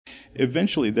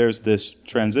eventually there's this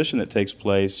transition that takes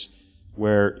place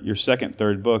where your second,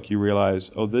 third book, you realize,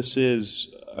 oh, this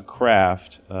is a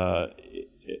craft.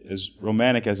 As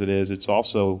romantic as it is, it's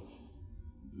also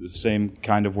the same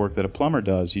kind of work that a plumber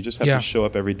does. You just have to show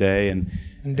up every day and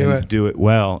do it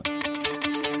well.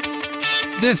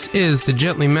 This is The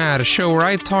Gently Mad, a show where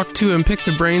I talk to and pick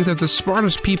the brains of the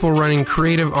smartest people running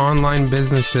creative online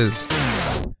businesses.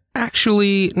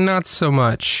 Actually, not so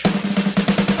much.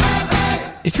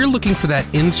 If you're looking for that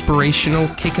inspirational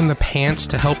kick in the pants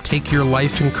to help take your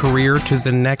life and career to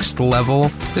the next level,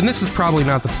 then this is probably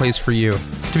not the place for you.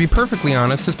 To be perfectly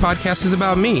honest, this podcast is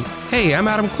about me. Hey, I'm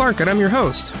Adam Clark, and I'm your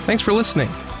host. Thanks for listening.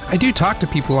 I do talk to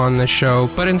people on this show,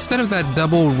 but instead of that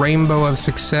double rainbow of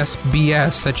success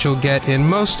BS that you'll get in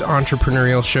most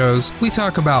entrepreneurial shows, we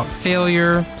talk about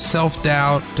failure,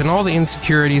 self-doubt, and all the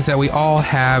insecurities that we all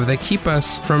have that keep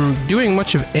us from doing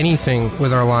much of anything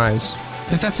with our lives.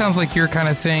 If that sounds like your kind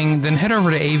of thing, then head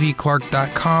over to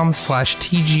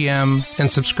avclark.com/TGM and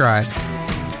subscribe.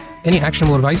 Any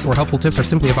actionable advice or helpful tips are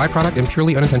simply a byproduct and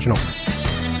purely unintentional.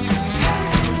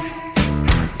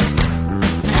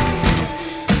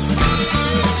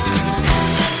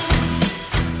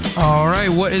 All right,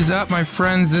 what is up, my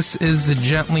friends? This is The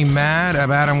Gently Mad.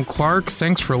 I'm Adam Clark.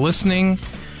 Thanks for listening.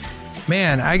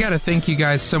 Man, I gotta thank you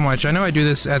guys so much. I know I do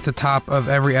this at the top of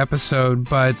every episode,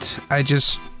 but I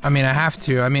have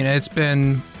to. It's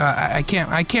been, I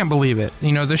can't believe it.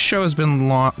 You know, this show has been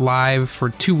live for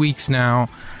 2 weeks now,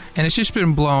 and it's just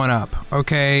been blowing up,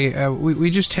 okay? We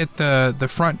just hit the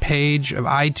front page of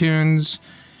iTunes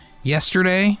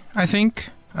yesterday, I think.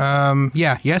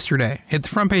 Yesterday. Hit the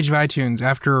front page of iTunes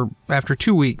after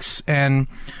 2 weeks, and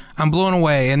I'm blown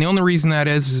away. And the only reason that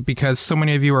is because so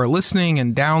many of you are listening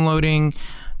and downloading,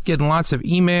 getting lots of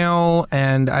email,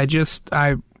 and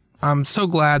I'm so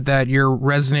glad that you're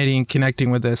resonating and connecting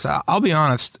with this. I'll be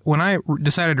honest, when I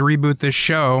decided to reboot this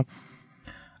show,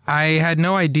 I had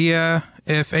no idea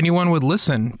if anyone would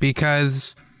listen,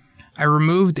 because I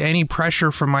removed any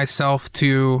pressure from myself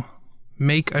to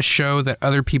make a show that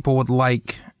other people would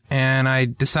like, and I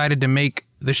decided to make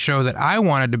the show that I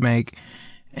wanted to make,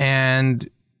 and,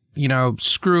 you know,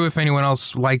 screw if anyone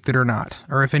else liked it or not,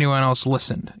 or if anyone else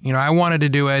listened. You know, I wanted to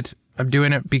do it. I'm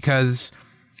doing it because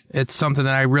it's something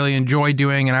that I really enjoy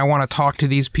doing, and I want to talk to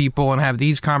these people and have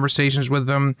these conversations with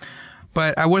them,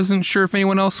 but I wasn't sure if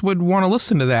anyone else would want to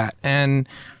listen to that, and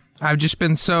I've just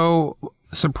been so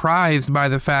surprised by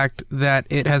the fact that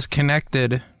it has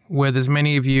connected with as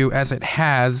many of you as it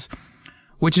has,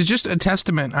 which is just a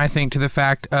testament, I think, to the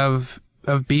fact of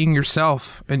being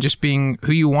yourself and just being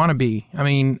who you want to be. I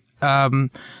mean, the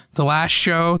last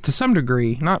show, to some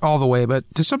degree, not all the way, but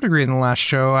to some degree in the last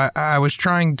show, I was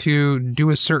trying to do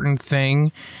a certain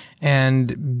thing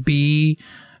and be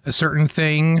a certain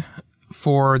thing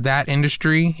for that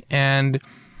industry. And,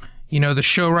 you know, the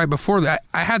show right before that,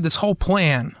 I had this whole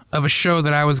plan of a show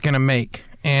that I was going to make,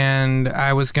 and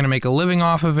I was going to make a living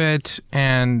off of it,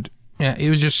 and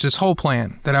it was just this whole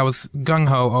plan that I was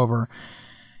gung-ho over.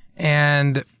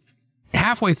 And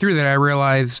halfway through that, I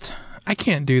realized I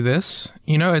can't do this.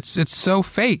 You know, it's so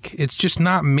fake. It's just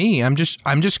not me. I'm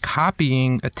just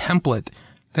copying a template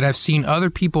that I've seen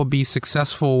other people be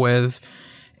successful with,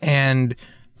 and,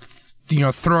 you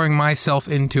know, throwing myself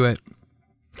into it.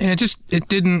 And it just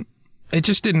didn't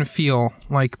feel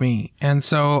like me. And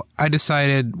so I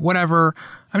decided, whatever,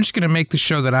 I'm just going to make the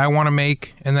show that I want to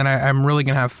make, and then I'm really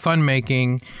going to have fun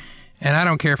making, and I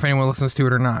don't care if anyone listens to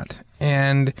it or not.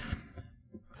 And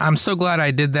I'm so glad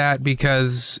I did that,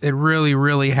 because it really,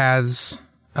 really has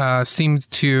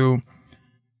seemed to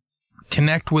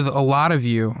connect with a lot of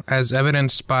you, as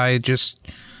evidenced by just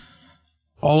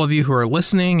all of you who are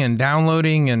listening and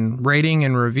downloading and rating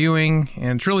and reviewing,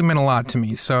 and it's really meant a lot to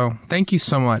me. So thank you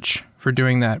so much for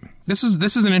doing that. This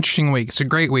is an interesting week. It's a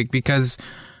great week, because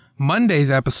Monday's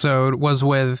episode was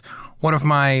with one of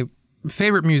my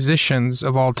favorite musicians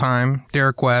of all time,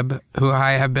 Derek Webb, who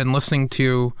I have been listening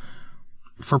to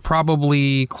for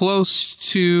probably close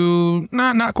to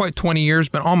not quite 20 years,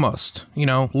 but almost, you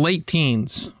know, late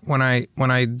teens when I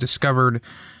discovered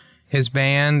his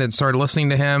band and started listening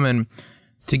to him. And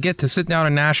to get to sit down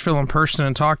in Nashville in person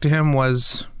and talk to him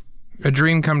was a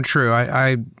dream come true.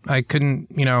 I couldn't,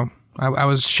 you know, I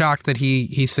was shocked that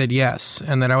he said yes,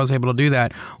 and that I was able to do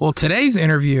that. Well, today's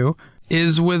interview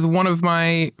is with one of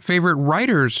my favorite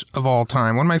writers of all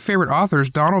time, one of my favorite authors,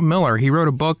 Donald Miller. He wrote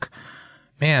a book,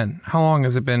 man, how long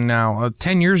has it been now?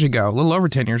 10 years ago, a little over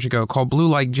 10 years ago, called Blue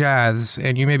Like Jazz.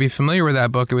 And you may be familiar with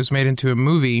that book. It was made into a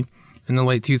movie in the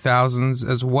late 2000s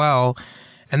as well.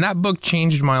 And that book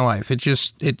changed my life.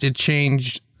 It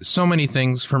changed so many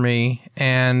things for me.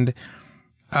 And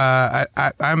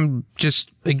I'm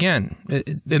just, again,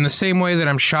 in the same way that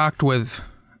I'm shocked with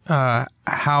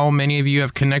how many of you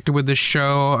have connected with this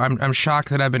show. I'm shocked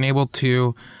that I've been able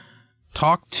to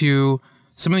talk to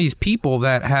some of these people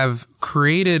that have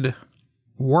created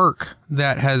work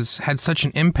that has had such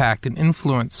an impact and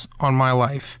influence on my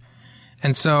life.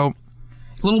 And so,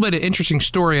 a little bit of interesting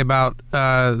story about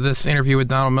this interview with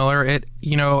Donald Miller.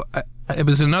 It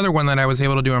was another one that I was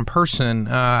able to do in person.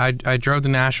 I drove to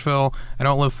Nashville. I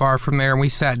don't live far from there, and we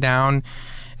sat down,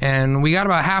 and we got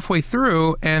about halfway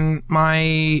through, and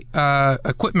my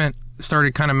equipment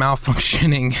started kind of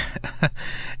malfunctioning,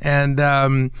 and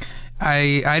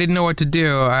I didn't know what to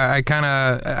do. I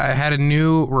had a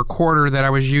new recorder that I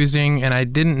was using, and I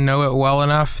didn't know it well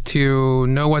enough to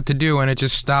know what to do, and it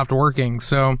just stopped working.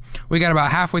 So we got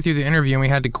about halfway through the interview, and we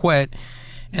had to quit.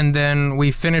 And then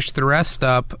we finished the rest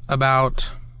up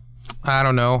about, I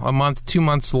don't know, a month, 2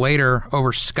 months later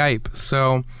over Skype.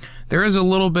 So there is a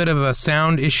little bit of a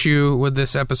sound issue with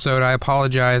this episode. I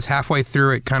apologize. Halfway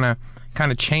through, it kind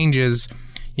of changes.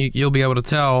 You'll be able to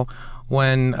tell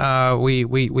when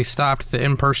we stopped the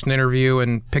in-person interview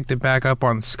and picked it back up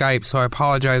on Skype, so I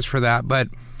apologize for that. But,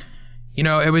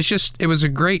 it was a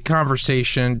great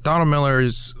conversation. Donald Miller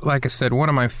is, like I said, one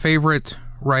of my favorite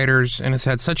writers and has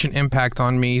had such an impact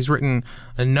on me. He's written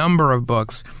a number of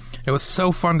books. It was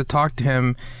so fun to talk to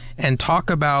him and talk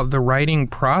about the writing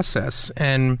process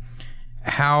and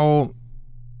how,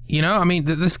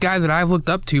 this guy that I've looked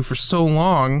up to for so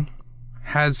long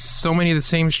has so many of the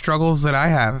same struggles that I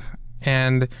have,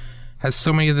 and has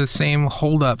so many of the same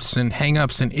holdups and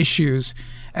hangups and issues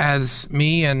as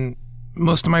me and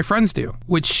most of my friends do,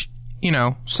 which,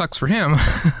 sucks for him,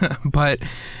 but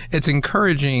it's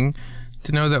encouraging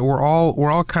to know that we're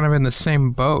all kind of in the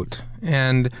same boat.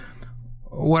 And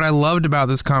what I loved about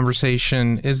this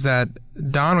conversation is that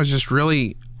Don was just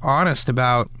really honest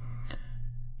about,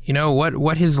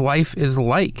 what his life is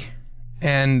like.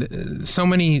 And so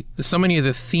many of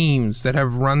the themes that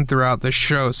have run throughout the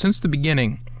show since the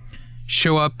beginning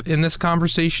show up in this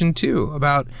conversation too,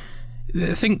 about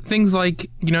things like,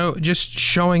 just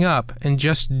showing up and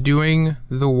just doing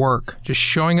the work. Just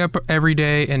showing up every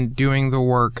day and doing the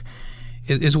work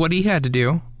is what he had to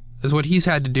do, is what he's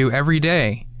had to do every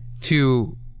day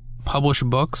to publish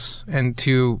books and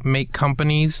to make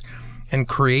companies and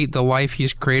create the life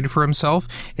he's created for himself.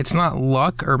 It's not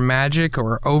luck or magic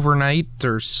or overnight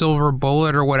or silver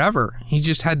bullet or whatever. He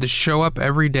just had to show up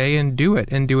every day and do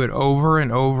it over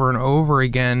and over and over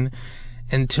again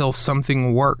until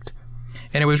something worked.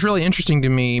 And it was really interesting to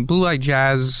me. Blue Like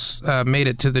Jazz made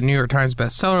it to the New York Times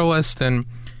bestseller list, and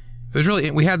it was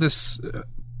really, we had this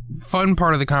fun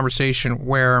part of the conversation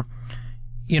where,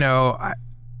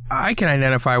 I can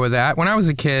identify with that. When I was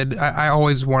a kid, I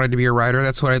always wanted to be a writer.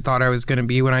 That's what I thought I was going to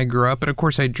be when I grew up. And of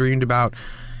course, I dreamed about,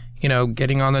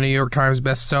 getting on the New York Times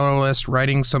bestseller list,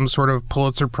 writing some sort of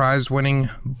Pulitzer Prize winning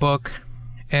book.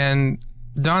 And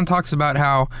Don talks about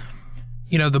how,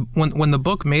 when the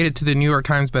book made it to the New York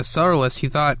Times bestseller list, he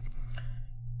thought,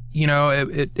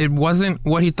 it wasn't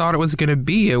what he thought it was going to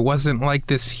be. It wasn't like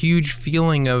this huge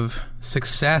feeling of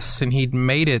success and he'd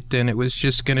made it and it was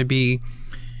just going to be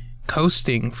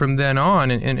coasting from then on.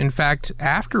 And in fact,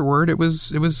 afterward, it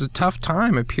was a tough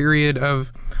time, a period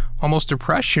of almost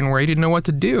depression where he didn't know what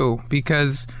to do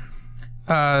because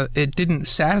it didn't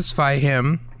satisfy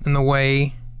him in the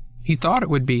way he thought it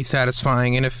would be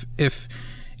satisfying. And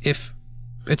if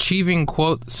achieving,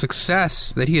 quote,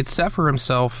 success that he had set for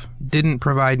himself didn't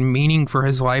provide meaning for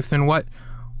his life, then what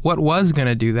was going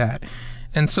to do that?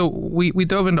 And so we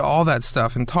dove into all that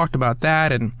stuff and talked about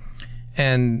that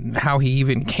and how he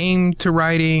even came to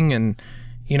writing, and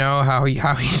how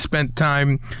he spent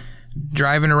time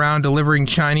driving around delivering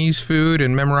Chinese food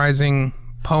and memorizing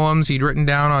poems he'd written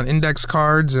down on index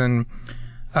cards, and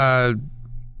about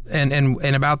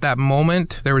that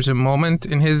moment. There was a moment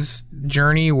in his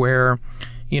journey where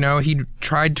he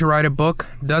tried to write a book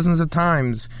dozens of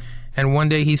times, and one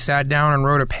day he sat down and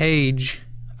wrote a page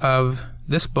of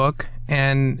this book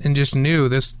and just knew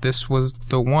this was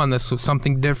the one. This was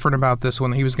something different about this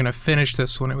one. He was going to finish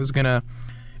this one. It was going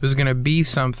to be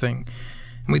something.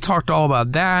 And we talked all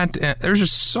about that. And there's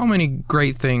just so many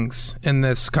great things in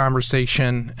this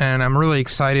conversation, and I'm really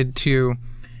excited to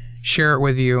share it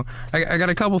with you. I got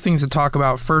a couple things to talk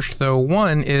about first, though.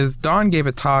 One is Don gave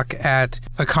a talk at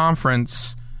a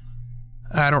conference.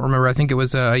 I don't remember. I think it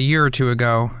was a year or two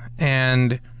ago,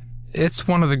 and it's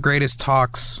one of the greatest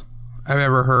talks I've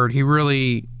ever heard. He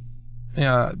really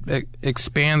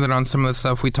expanded on some of the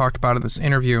stuff we talked about in this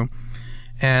interview.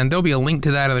 And there'll be a link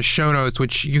to that in the show notes,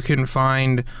 which you can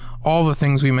find all the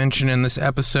things we mentioned in this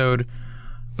episode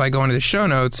by going to the show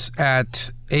notes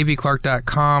at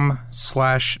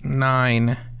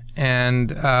avclark.com/9,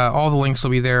 and all the links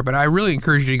will be there. But I really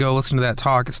encourage you to go listen to that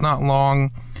talk. It's not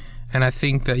long, and I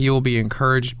think that you'll be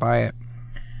encouraged by it.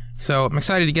 So I'm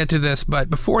excited to get to this, but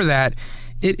before that,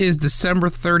 it is December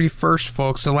 31st,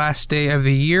 folks, the last day of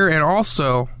the year, and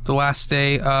also the last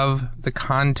day of the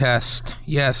contest.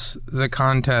 Yes, the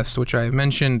contest, which I have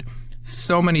mentioned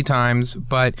so many times,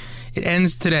 but it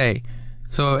ends today.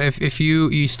 So if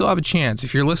you still have a chance,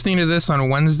 if you're listening to this on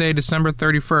Wednesday, December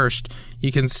 31st,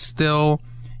 you can still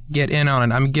get in on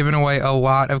it. I'm giving away a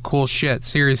lot of cool shit,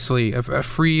 seriously. A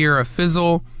free year of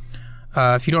Fizzle.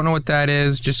 If you don't know what that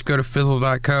is, just go to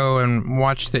fizzle.co and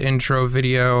watch the intro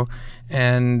video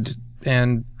and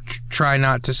try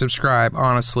not to subscribe,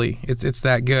 honestly. It's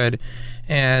that good.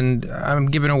 And I'm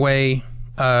giving away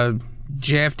a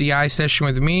JFDI session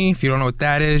with me. If you don't know what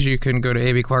that is, you can go to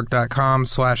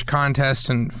avclark.com/contest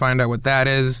and find out what that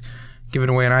is. Giving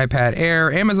away an iPad Air,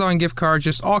 Amazon gift card,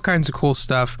 just all kinds of cool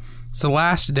stuff. It's the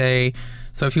last day,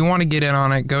 so if you want to get in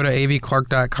on it, go to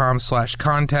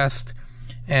avclark.com/contest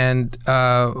and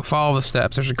follow the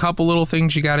steps. There's a couple little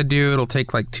things you got to do. It'll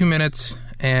take like 2 minutes,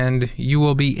 and you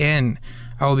will be in.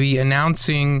 I will be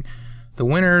announcing the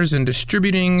winners and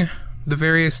distributing the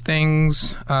various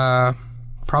things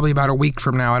probably about a week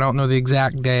from now. I don't know the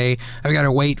exact day. I've got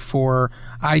to wait for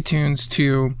iTunes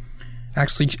to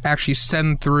actually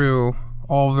send through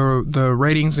all the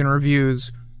ratings and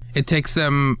reviews. It takes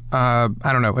them, I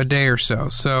don't know, a day or so.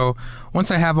 So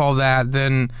once I have all that,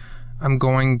 then I'm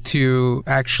going to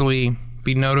actually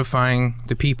be notifying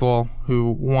the people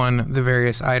who won the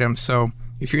various items. So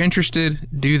if you're interested,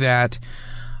 do that.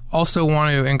 Also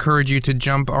want to encourage you to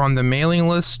jump on the mailing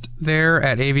list there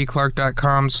at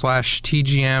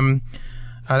avclark.com/TGM.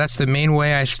 That's the main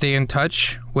way I stay in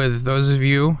touch with those of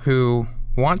you who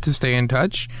want to stay in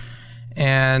touch.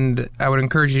 And I would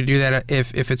encourage you to do that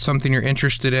if it's something you're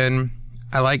interested in.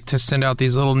 I like to send out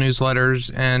these little newsletters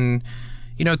and,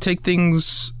 take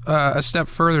things a step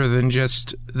further than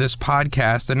just this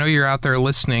podcast. I know you're out there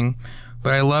listening,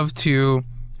 but I love to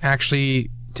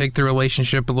actually take the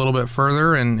relationship a little bit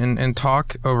further and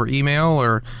talk over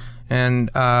email and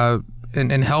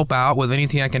help out with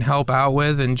anything I can help out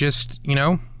with, and just,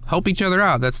 help each other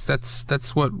out.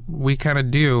 That's what we kind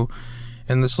of do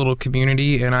in this little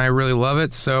community, and I really love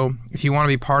it. So if you want to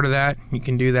be part of that, you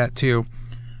can do that too.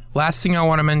 Last thing I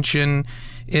want to mention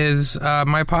is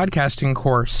my podcasting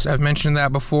course. I've mentioned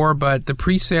that before, but the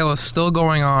pre-sale is still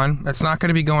going on. That's not going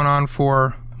to be going on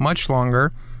for much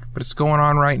longer, but it's going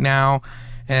on right now,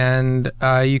 and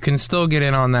you can still get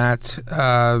in on that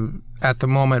at the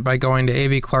moment by going to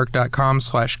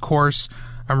avclark.com/course.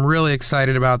 I'm really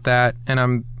excited about that, and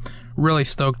I'm really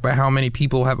stoked by how many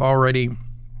people have already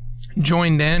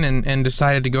joined in and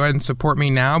decided to go ahead and support me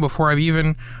now before I've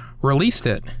even released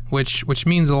it, which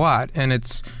means a lot, and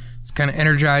it's kind of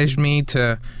energized me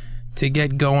to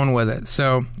get going with it.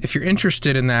 So if you're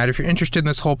interested in that, if you're interested in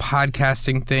this whole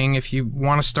podcasting thing, if you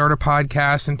want to start a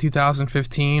podcast in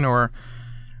 2015 or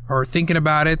thinking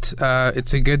about it,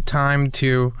 it's a good time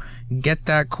to get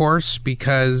that course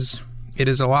because it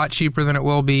is a lot cheaper than it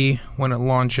will be when it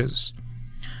launches.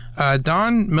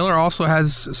 Don Miller also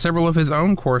has several of his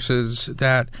own courses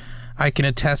that I can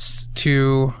attest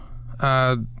to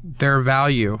their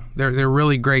value. They're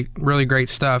really great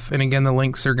stuff. And again, the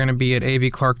links are going to be at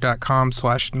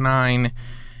avclark.com/9,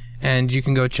 and you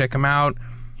can go check them out.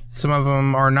 Some of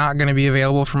them are not going to be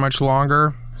available for much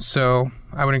longer, so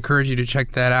I would encourage you to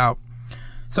check that out.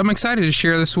 So I'm excited to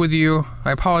share this with you.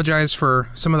 I apologize for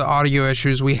some of the audio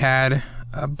issues we had,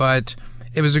 but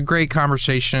it was a great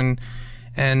conversation,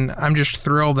 and I'm just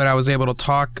thrilled that I was able to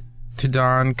talk to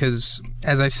Don because,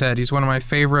 as I said, he's one of my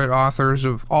favorite authors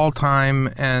of all time,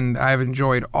 and I've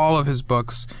enjoyed all of his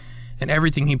books and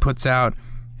everything he puts out.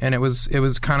 And it was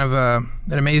kind of an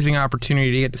amazing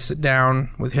opportunity to get to sit down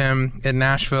with him in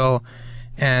Nashville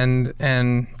and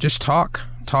just talk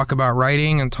about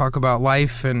writing and talk about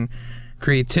life and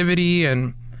creativity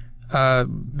and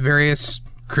various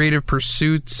creative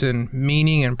pursuits and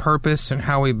meaning and purpose and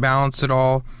how we balance it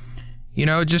all.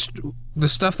 Just the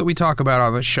stuff that we talk about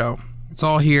on this show. It's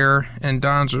all here, and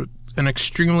Don's an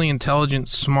extremely intelligent,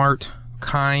 smart,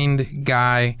 kind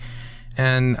guy,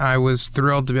 and I was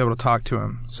thrilled to be able to talk to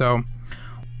him. So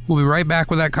we'll be right back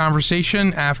with that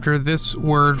conversation after this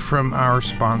word from our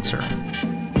sponsor.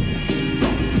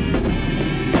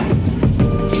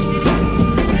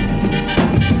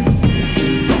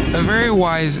 A very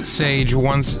wise sage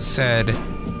once said,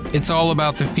 "It's all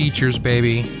about the features,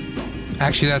 baby."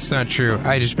 Actually, that's not true.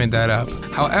 I just made that up.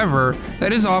 However,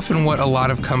 that is often what a lot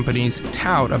of companies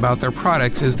tout about their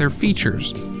products is their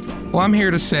features. Well, I'm here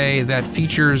to say that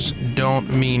features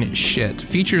don't mean shit.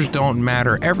 Features don't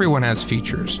matter. Everyone has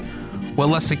features. What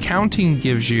Less Accounting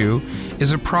gives you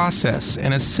is a process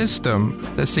and a system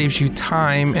that saves you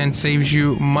time and saves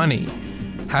you money.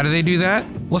 How do they do that?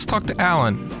 Let's talk to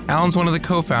Alan. Alan's one of the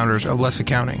co-founders of Less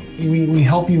Accounting. We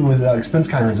help you with expense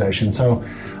categorization. So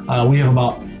we have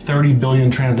about 30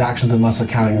 billion transactions in Less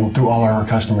Accounting through all our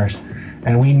customers.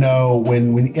 And we know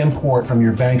when we import from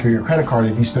your bank or your credit card,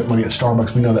 if you spent money at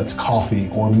Starbucks, we know that's coffee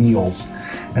or meals.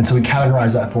 And so we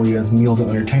categorize that for you as meals and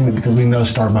entertainment because we know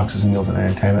Starbucks is meals and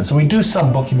entertainment. So we do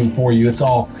some bookkeeping for you. It's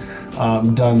all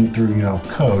done through,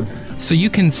 code. So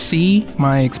you can see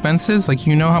my expenses? Like,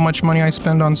 you know how much money I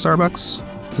spend on Starbucks?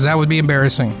 Because that would be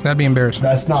embarrassing. That'd be embarrassing.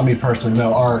 That's not me personally.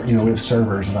 No, we have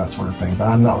servers and that sort of thing, but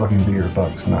I'm not looking through your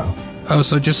books, no. Oh,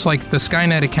 so just like the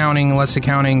Skynet accounting, Less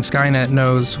Accounting, Skynet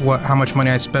knows how much money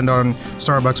I spend on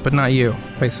Starbucks, but not you,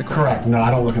 basically. Correct. No,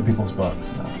 I don't look at people's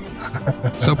books, no.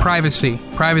 So privacy.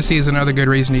 Privacy is another good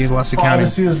reason to use Less Accounting.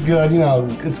 Privacy is good.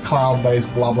 It's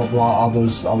cloud-based, blah, blah, blah, all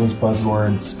those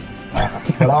buzzwords.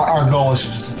 But our goal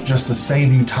is just to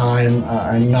save you time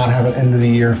and not have an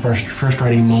end-of-the-year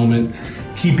frustrating moment.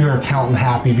 Keep your accountant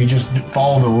happy. If you just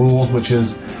follow the rules, which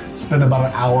is spend about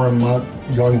an hour a month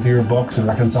going through your books and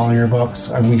reconciling your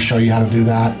books, and we show you how to do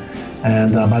that.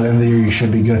 And by the end of the year, you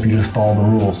should be good if you just follow the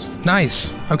rules.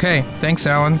 Nice. Okay. Thanks,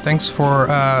 Alan. Thanks for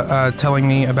telling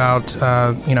me about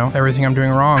everything I'm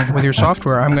doing wrong with your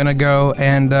software. I'm going to go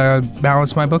and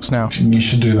balance my books now. You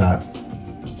should do that.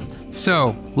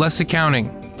 So, Less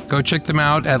Accounting. Go check them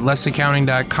out at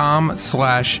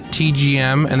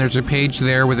lessaccounting.com/TGM, and there's a page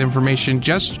there with information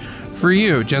just for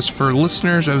you, just for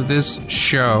listeners of this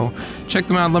show. Check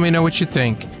them out. Let me know what you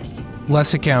think.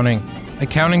 Less Accounting.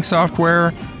 Accounting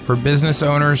software for business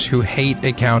owners who hate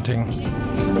accounting.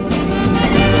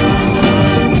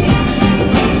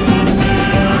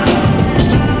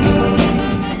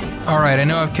 All right, I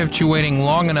know I've kept you waiting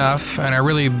long enough, and I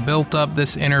really built up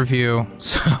this interview,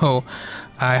 so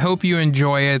I hope you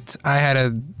enjoy it. I had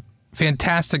a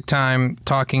fantastic time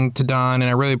talking to Don, and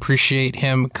I really appreciate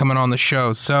him coming on the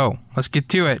show. So let's get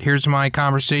to it. Here's my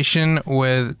conversation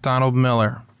with Donald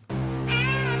Miller.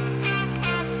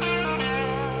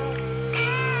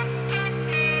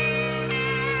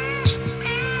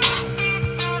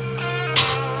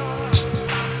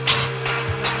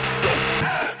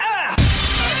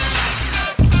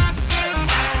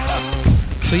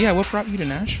 So yeah, what brought you to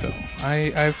Nashville?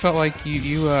 I felt like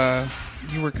you were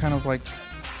kind of like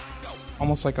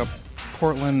almost like a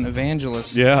Portland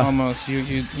evangelist. Yeah. Almost.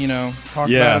 You talk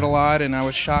about it a lot, and I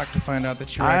was shocked to find out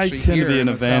that you were actually here. I tend to be an in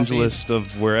the evangelist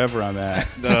Southeast. of wherever I'm at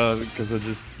because I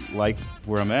just like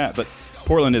where I'm at. But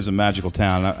Portland is a magical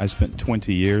town. I spent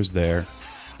 20 years there,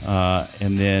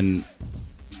 and then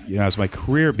as my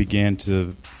career began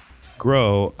to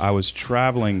grow, I was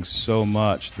traveling so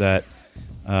much that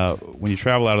when you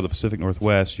travel out of the Pacific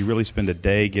Northwest, you really spend a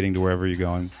day getting to wherever you're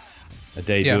going, a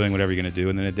day doing whatever you're going to do,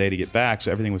 and then a day to get back.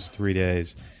 So everything was 3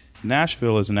 days.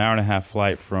 Nashville is an hour-and-a-half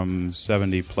flight from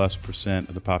 70+%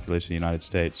 of the population of the United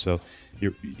States. So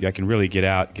I can really get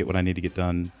out, get what I need to get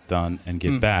done, and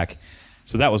get back.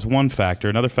 So that was one factor.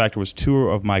 Another factor was two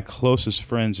of my closest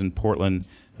friends in Portland,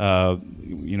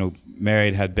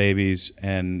 married, had babies,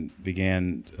 and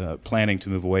began planning to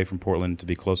move away from Portland to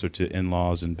be closer to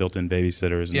in-laws and built-in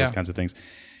babysitters and those kinds of things.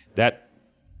 That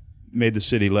made the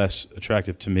city less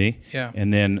attractive to me. Yeah.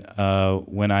 And then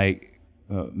when I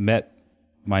met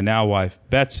my now wife,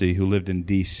 Betsy, who lived in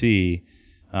D.C.,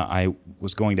 I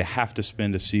was going to have to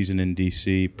spend a season in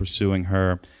D.C. pursuing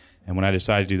her. And when I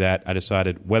decided to do that, I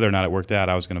decided whether or not it worked out,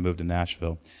 I was going to move to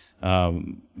Nashville.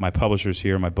 My publisher's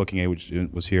here, my booking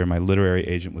agent was here, my literary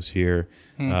agent was here,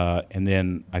 and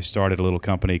then I started a little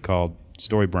company called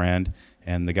Story Brand,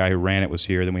 and the guy who ran it was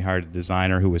here. Then we hired a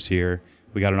designer who was here.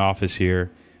 We got an office here.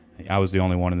 I was the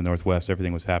only one in the Northwest.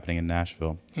 Everything was happening in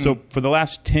Nashville. So for the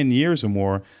last 10 years or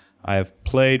more, I have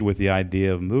played with the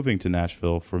idea of moving to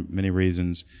Nashville for many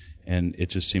reasons, and it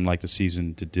just seemed like the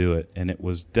season to do it, and it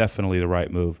was definitely the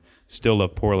right move. Still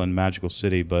love Portland, magical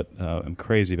city, but I'm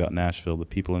crazy about Nashville, the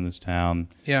people in this town.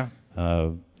 Yeah.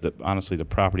 Honestly, the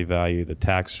property value, the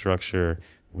tax structure,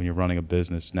 when you're running a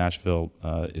business, Nashville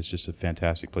is just a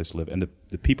fantastic place to live. And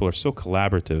the people are so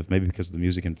collaborative, maybe because of the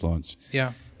music influence,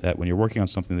 that when you're working on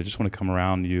something, they just want to come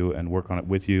around you and work on it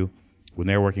with you. When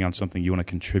they're working on something, you want to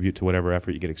contribute to whatever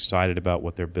effort. You get excited about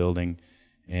what they're building.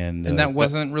 And that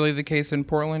wasn't really the case in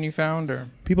Portland, you found? Or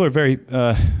people are very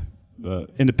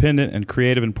independent and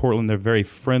creative in Portland. They're very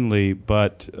friendly,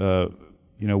 but they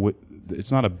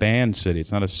it's not a band city.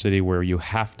 It's not a city where you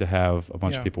have to have a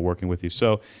bunch of Yeah. people working with you.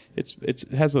 So it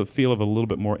has a feel of a little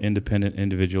bit more independent,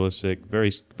 individualistic,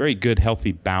 very very good,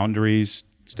 healthy boundaries.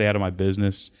 Stay out of my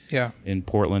business. Yeah. In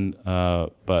Portland,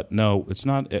 but no, it's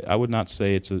not. I would not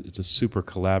say it's a super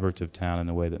collaborative town in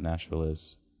the way that Nashville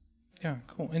is. Yeah,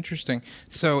 cool. Interesting.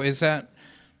 So is that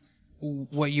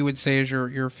what you would say is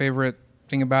your favorite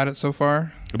thing about it so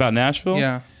far? About Nashville?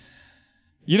 Yeah.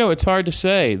 You know, it's hard to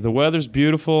say. The weather's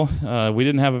beautiful. We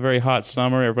didn't have a very hot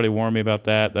summer. Everybody warned me about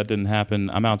that. That didn't happen.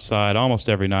 I'm outside almost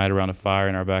every night around a fire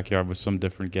in our backyard with some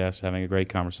different guests having a great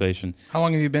conversation. How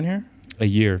long have you been here? A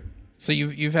year. So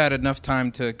you've had enough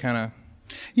time to kind of...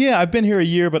 Yeah, I've been here a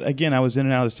year, but again, I was in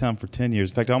and out of this town for 10 years.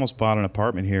 In fact, I almost bought an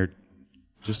apartment here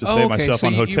just to save myself so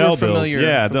on you were hotel bills. familiar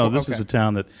Yeah, no, before- this is a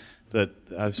town that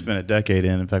I've spent a decade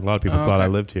in. In fact, a lot of people thought I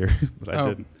lived here, but I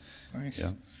didn't. Nice.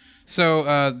 Yeah. So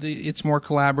it's more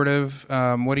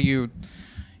collaborative. What do you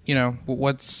know,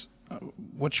 what's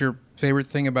your favorite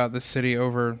thing about this city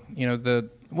over,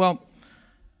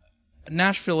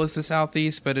 Nashville is the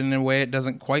Southeast, but in a way it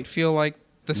doesn't quite feel like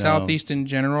the Southeast in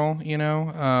general,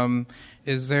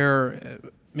 is there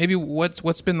maybe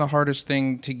what's been the hardest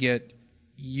thing to get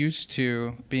used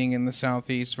to being in the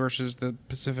Southeast versus the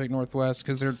Pacific Northwest?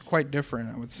 Because they're quite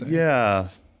different, I would say. Yeah.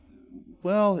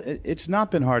 Well, it's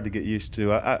not been hard to get used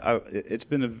to. It's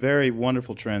been a very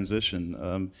wonderful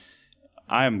transition.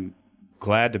 I'm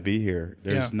glad to be here.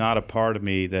 There's not a part of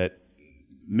me that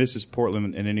misses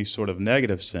Portland in any sort of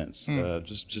negative sense.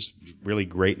 Just really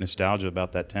great nostalgia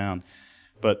about that town.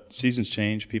 But seasons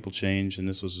change, people change, and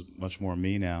this was much more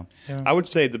me now. Yeah. I would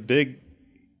say the big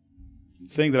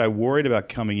thing that I worried about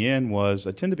coming in was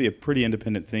I tend to be a pretty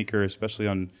independent thinker, especially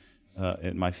on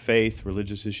in my faith,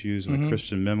 religious issues. I'm a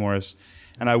Christian memoirist.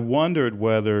 And I wondered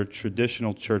whether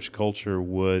traditional church culture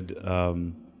would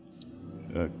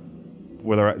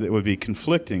whether it would be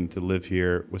conflicting to live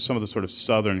here with some of the sort of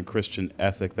Southern Christian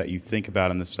ethic that you think about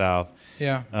in the South.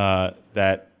 Yeah.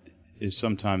 That is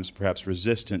sometimes perhaps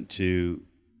resistant to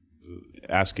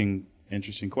asking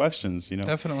interesting questions,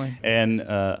 Definitely. And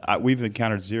we've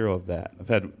encountered zero of that.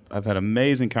 I've had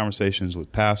amazing conversations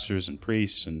with pastors and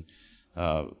priests, and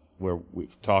where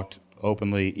we've talked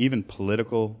openly, even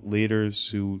political leaders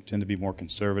who tend to be more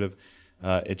conservative.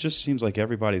 It just seems like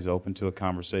everybody's open to a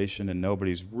conversation, and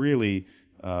nobody's really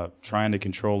trying to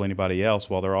control anybody else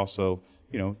while they're also,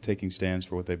 taking stands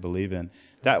for what they believe in.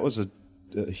 That was a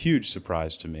huge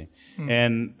surprise to me.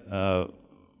 And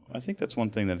I think that's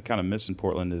one thing that I kind of miss in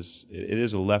Portland is it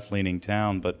is a left-leaning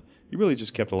town, but you really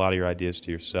just kept a lot of your ideas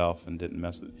to yourself and didn't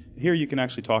mess with it. Here you can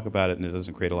actually talk about it, and it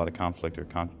doesn't create a lot of conflict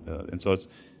and so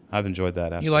I've enjoyed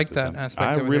that aspect. You like that aspect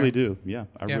I of it really here. do. Yeah,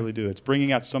 I really do. It's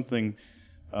bringing out something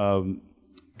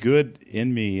good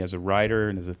in me as a writer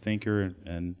and as a thinker,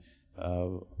 and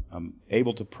I'm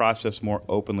able to process more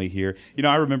openly here.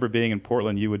 I remember being in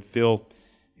Portland, you would feel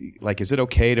like, is it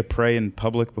okay to pray in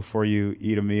public before you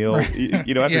eat a meal?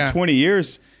 After 20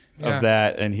 years of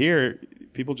that, and here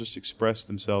people just express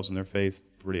themselves and their faith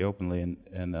pretty openly,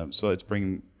 and so it's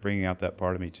bringing out that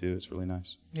part of me too. It's really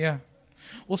nice. Yeah.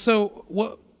 Well, so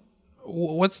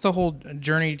what's the whole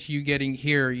journey to you getting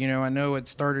here? I know it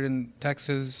started in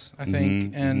Texas, I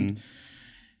think,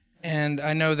 and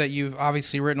I know that you've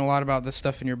obviously written a lot about this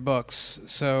stuff in your books.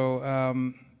 So,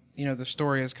 the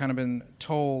story has kind of been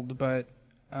told, but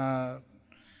how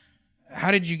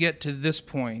did you get to this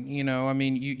point?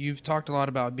 You've talked a lot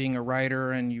about being a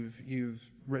writer, and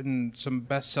you've written some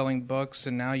best-selling books,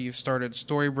 and now you've started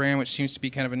StoryBrand, which seems to be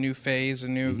kind of a new phase, a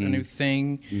new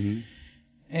thing.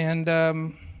 And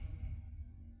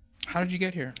how did you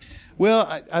get here? Well,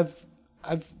 I've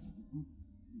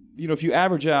if you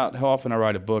average out how often I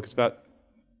write a book, it's about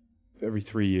every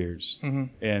 3 years.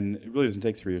 And it really doesn't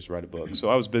take 3 years to write a book. So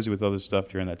I was busy with other stuff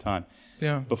during that time.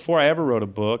 Yeah. Before I ever wrote a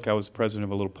book, I was president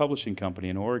of a little publishing company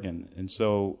in Oregon. And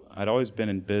so I'd always been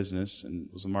in business and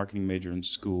was a marketing major in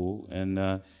school,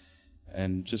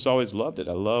 and just always loved it.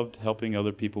 I loved helping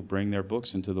other people bring their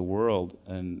books into the world.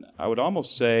 And I would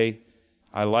almost say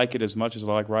I like it as much as I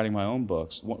like writing my own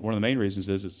books. One of the main reasons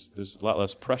is there's a lot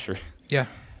less pressure. Yeah.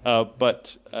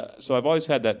 So I've always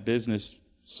had that business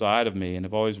side of me, and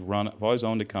I've always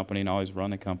owned a company and always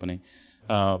run a company.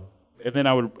 And then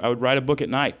I would write a book at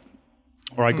night,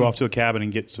 or I'd go off to a cabin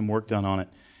and get some work done on it.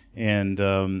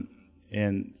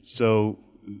 And so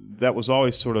that was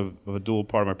always sort of a dual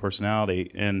part of my personality.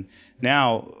 And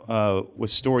now with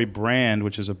StoryBrand,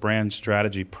 which is a brand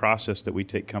strategy process that we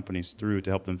take companies through to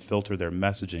help them filter their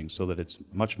messaging so that it's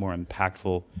much more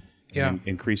impactful and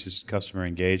increases customer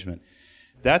engagement.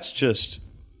 That's just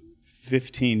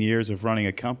 15 years of running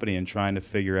a company and trying to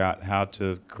figure out how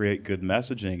to create good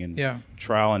messaging and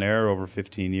trial and error over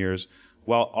 15 years,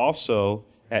 while also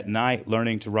at night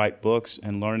learning to write books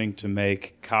and learning to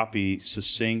make copy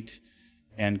succinct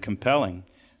and compelling.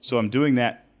 So I'm doing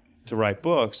that to write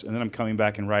books, and then I'm coming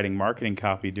back and writing marketing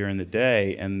copy during the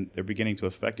day, and they're beginning to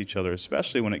affect each other,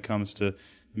 especially when it comes to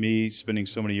me spending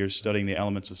so many years studying the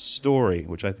elements of story,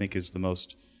 which I think is the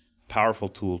most powerful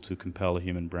tool to compel a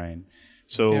human brain.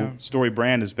 So Story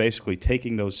Brand is basically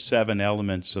taking those 7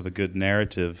 elements of a good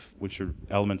narrative, which are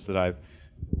elements that I've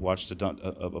watched a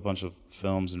bunch of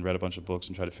films and read a bunch of books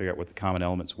and tried to figure out what the common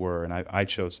elements were, and I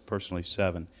chose personally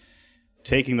 7.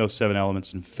 Taking those 7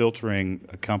 elements and filtering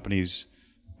a company's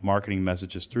marketing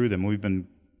messages through them. We've been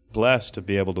blessed to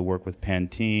be able to work with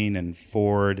Pantene and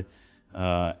Ford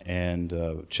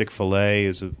and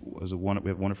Chick-fil-A we have a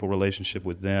wonderful relationship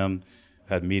with them.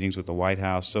 Had meetings with the White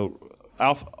House. So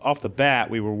off the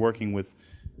bat, we were working with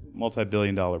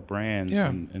multi-billion-dollar brands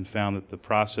and found that the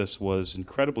process was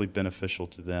incredibly beneficial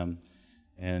to them.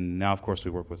 And now, of course,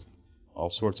 we work with all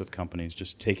sorts of companies,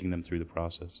 just taking them through the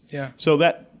process. Yeah. So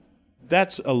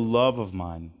that's a love of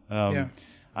mine.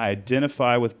 I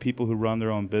identify with people who run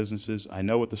their own businesses. I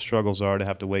know what the struggles are to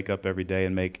have to wake up every day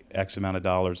and make X amount of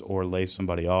dollars or lay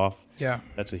somebody off. Yeah.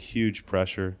 That's a huge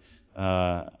pressure.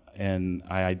 And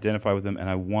I identify with them, and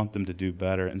I want them to do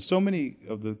better. And so many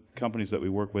of the companies that we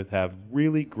work with have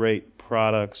really great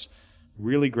products,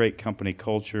 really great company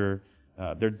culture.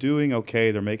 They're doing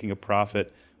okay. They're making a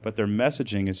profit, but their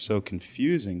messaging is so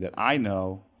confusing that I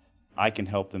know I can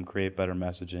help them create better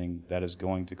messaging that's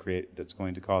going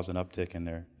to cause an uptick in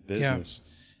their business.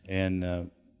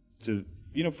 And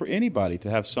for anybody to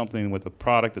have something with a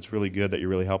product that's really good that you're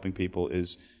really helping people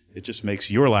it just makes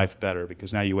your life better,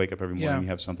 because now you wake up every morning and you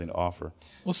have something to offer.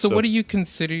 Well, so what do you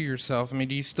consider yourself? I mean,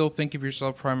 do you still think of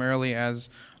yourself primarily as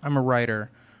I'm a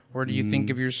writer, or do you think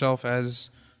of yourself as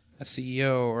a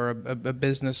CEO or a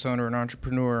business owner, an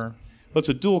entrepreneur? Well, it's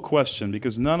a dual question,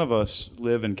 because none of us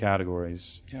live in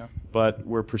categories, but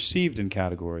we're perceived in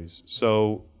categories.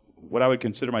 So what I would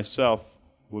consider myself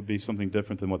would be something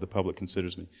different than what the public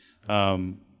considers me.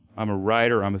 I'm a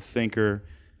writer. I'm a thinker.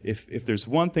 If there's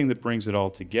one thing that brings it all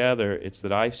together, it's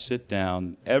that I sit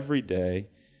down every day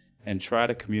and try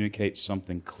to communicate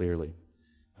something clearly.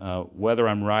 Whether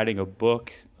I'm writing a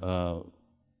book, a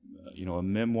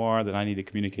memoir that I need to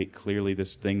communicate clearly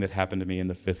this thing that happened to me in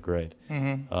the 5th grade.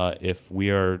 If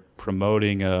we are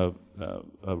promoting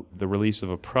the release of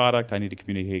a product, I need to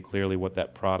communicate clearly what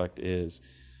that product is.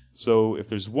 So if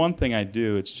there's one thing I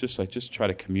do, it's just I just try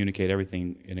to communicate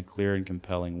everything in a clear and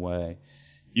compelling way.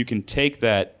 You can take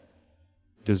that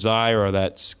desire or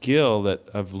that skill that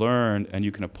I've learned and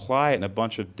you can apply it in a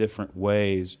bunch of different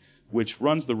ways, which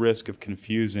runs the risk of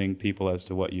confusing people as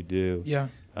to what you do. Yeah.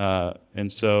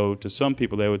 And so to some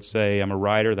people, they would say, I'm a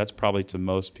writer. That's probably to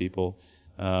most people.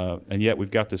 And yet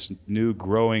we've got this new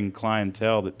growing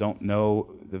clientele that don't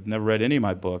know, they've never read any of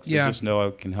my books. They just know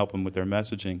I can help them with their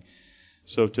messaging.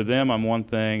 So to them, I'm one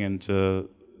thing, and to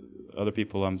other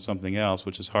people, I'm something else,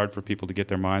 which is hard for people to get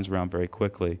their minds around very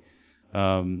quickly.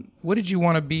 What did you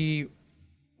want to be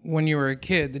when you were a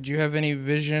kid? Did you have any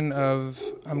vision of,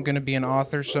 I'm going to be an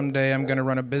author someday, I'm going to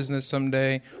run a business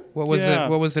someday? What was it?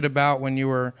 What was it about when you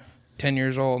were 10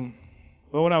 years old?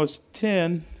 Well, when I was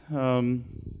 10,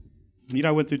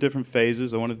 I went through different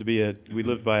phases. I wanted to be we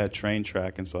lived by a train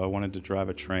track, and so I wanted to drive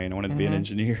a train. I wanted to be an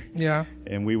engineer. Yeah.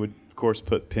 And we would, of course,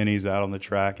 put pennies out on the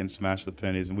track and smash the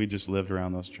pennies, and we just lived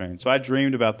around those trains. So I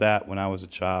dreamed about that when I was a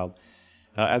child.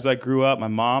 As I grew up, my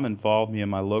mom involved me in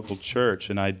my local church,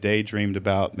 and I daydreamed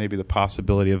about maybe the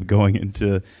possibility of going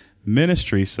into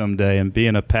ministry someday and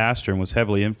being a pastor, and was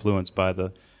heavily influenced by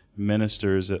the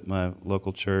ministers at my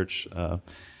local church.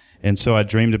 And so I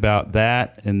dreamed about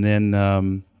that, and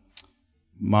then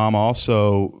Mom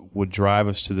also would drive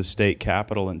us to the state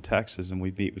capitol in Texas, and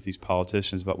we'd meet with these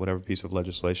politicians about whatever piece of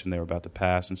legislation they were about to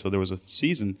pass. And so there was a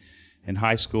season in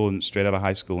high school and straight out of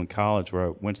high school and college where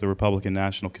I went to the Republican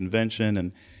National Convention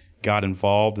and got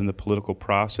involved in the political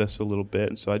process a little bit.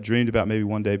 And so I dreamed about maybe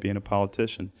one day being a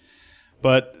politician.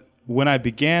 But when I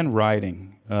began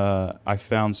writing, I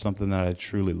found something that I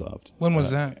truly loved. When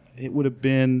was that? It would have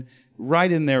been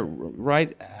right in there,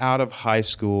 right out of high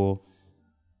school.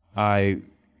 I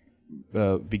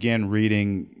began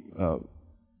reading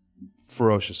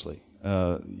ferociously,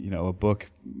 a book,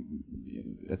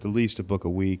 at the least a book a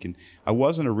week. And I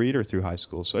wasn't a reader through high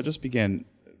school, so I just began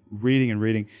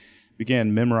reading,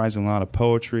 began memorizing a lot of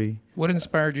poetry. What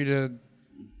inspired you to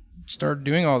start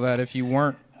doing all that if you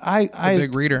weren't a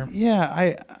big reader?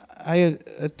 Yeah, I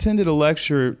attended a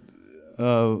lecture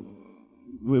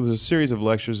was a series of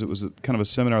lectures. It was kind of a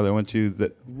seminar that I went to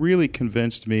that really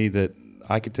convinced me that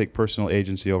I could take personal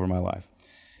agency over my life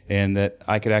and that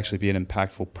I could actually be an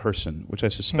impactful person, which I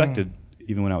suspected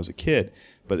even when I was a kid.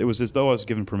 But it was as though I was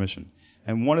given permission.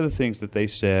 And one of the things that they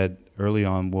said early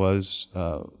on was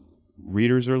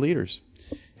readers are leaders.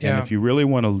 Yeah. And if you really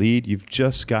want to lead, you've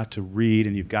just got to read,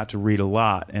 and you've got to read a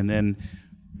lot. And then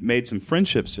made some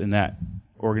friendships in that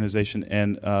organization,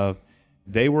 and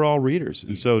they were all readers.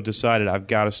 And so decided I've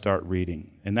got to start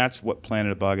reading. And that's what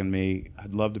planted a bug in me.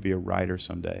 I'd love to be a writer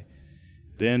someday.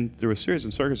 Then, through a series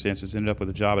of circumstances, ended up with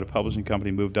a job at a publishing company,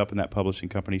 moved up in that publishing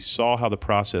company, saw how the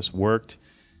process worked.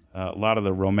 A lot of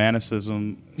the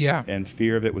romanticism and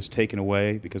fear of it was taken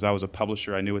away because I was a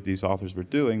publisher. I knew what these authors were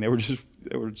doing. They were just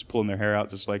pulling their hair out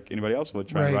just like anybody else would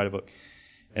trying to write a book.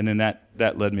 And then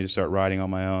that led me to start writing on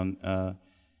my own.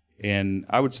 And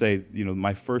I would say,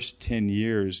 my first 10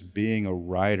 years being a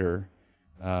writer,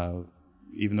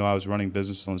 even though I was running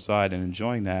business on the side and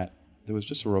enjoying that, there was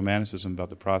just a romanticism about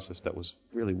the process that was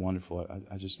really wonderful.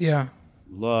 I just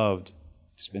loved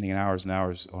spending hours and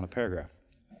hours on a paragraph.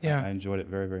 Yeah, I enjoyed it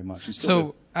very, very much.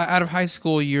 So, out of high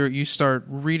school, you start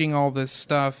reading all this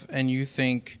stuff, and you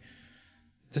think,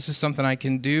 "This is something I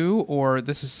can do," or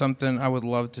 "This is something I would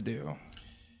love to do."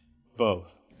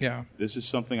 Both. Yeah. This is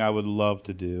something I would love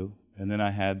to do, and then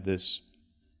I had this.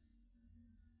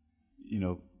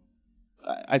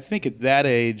 I think at that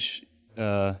age,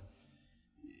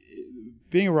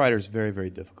 being a writer is very, very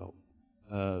difficult,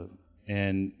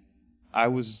 and I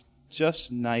was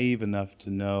just naive enough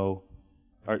to know.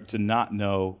 Or to not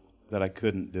know that I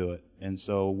couldn't do it. And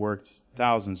so worked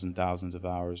thousands and thousands of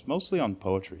hours, mostly on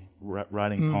poetry,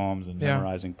 writing poems and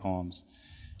memorizing poems,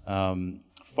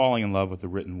 falling in love with the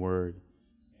written word.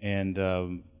 And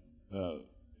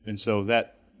so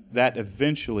that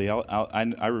eventually,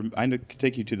 I could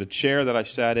take you to the chair that I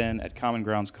sat in at Common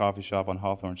Grounds Coffee Shop on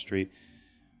Hawthorne Street,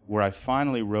 where I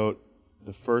finally wrote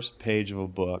the first page of a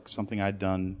book, something I'd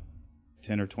done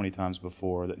 10 or 20 times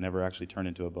before that never actually turned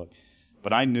into a book.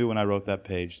 But I knew when I wrote that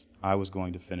page, I was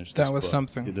going to finish this book. That was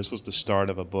something. This was the start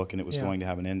of a book, and it was going to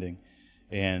have an ending.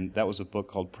 And that was a book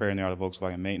called Prayer in the Art of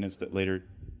Volkswagen Maintenance that later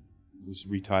was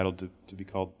retitled to be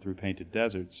called Through Painted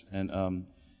Deserts. And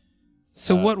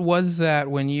so what was that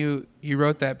when you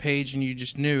wrote that page and you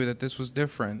just knew that this was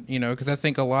different? Because I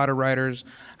think a lot of writers,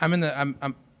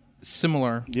 I'm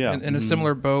similar in a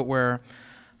similar boat where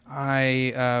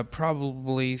I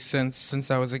probably since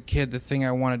I was a kid, the thing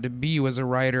I wanted to be was a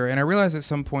writer, and I realized at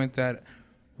some point that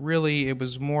really it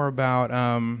was more about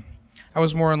I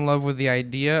was more in love with the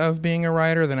idea of being a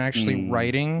writer than actually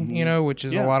writing, which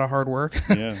is a lot of hard work.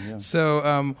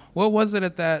 So what was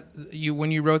it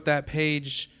when you wrote that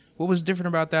page? What was different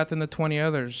about that than the 20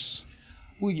 others?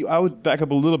 Well, I would back up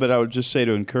a little bit. I would just say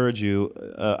to encourage you,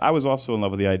 I was also in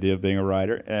love with the idea of being a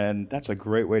writer, and that's a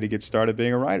great way to get started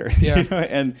being a writer. Yeah.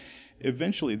 And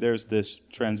eventually there's this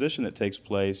transition that takes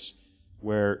place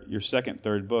where your second,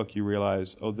 third book, you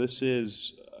realize, this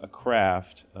is a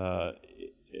craft.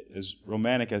 As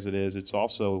romantic as it is, it's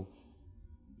also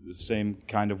the same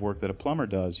kind of work that a plumber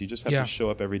does. You just have to show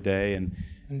up every day and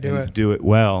do it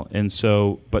well. And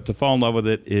so, but to fall in love with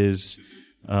it is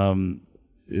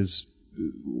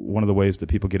one of the ways that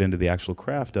people get into the actual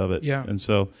craft of it. Yeah. And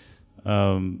so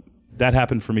that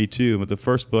happened for me too. But the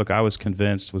first book I was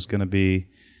convinced was going to be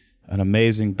an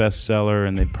amazing bestseller,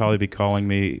 and they'd probably be calling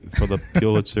me for the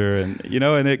Pulitzer, and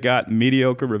and it got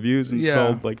mediocre reviews and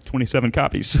sold like 27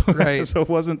 copies. Right. So it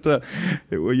wasn't,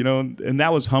 and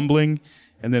that was humbling.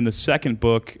 And then the second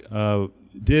book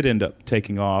did end up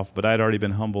taking off, but I'd already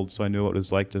been humbled, so I knew what it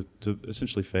was like to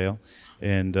essentially fail.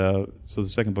 And so the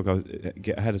second book,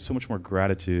 I had so much more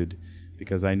gratitude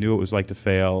because I knew what it was like to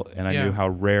fail, and I knew how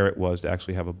rare it was to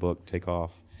actually have a book take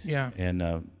off. Yeah.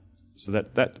 And so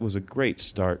that was a great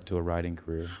start to a writing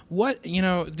career. What,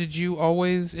 did you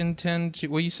always intend to,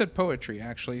 well, you said poetry,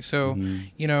 actually. So,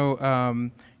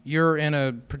 you're in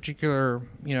a particular,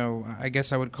 I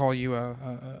guess I would call you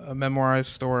a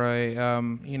memoirist or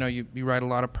you write a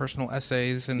lot of personal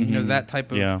essays and, that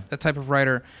type of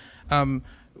writer.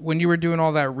 When you were doing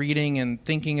all that reading and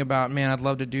thinking about, man, I'd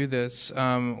love to do this,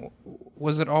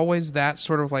 was it always that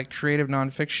sort of like creative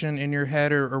nonfiction in your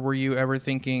head, or were you ever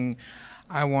thinking,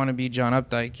 I want to be John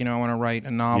Updike, I want to write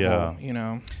a novel,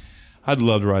 I'd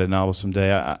love to write a novel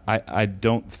someday. I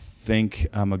don't think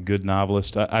I'm a good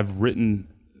novelist. I've written,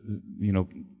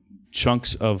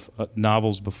 chunks of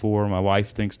novels before. My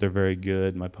wife thinks they're very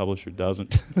good. My publisher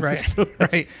doesn't. Right. So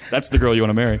right. That's the girl you want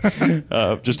to marry.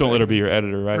 Just don't let her be your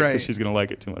editor, right? Because she's going to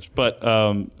like it too much. But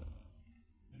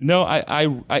no,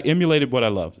 I emulated what I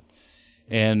loved.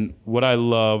 And what I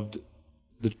loved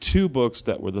the two books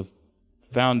that were the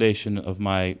foundation of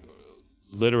my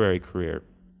literary career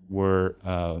were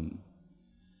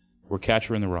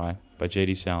Catcher in the Rye by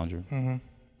J.D. Salinger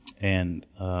and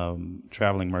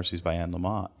Traveling Mercies by Anne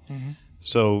Lamott.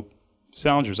 So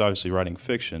Salinger's obviously writing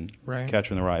fiction, right.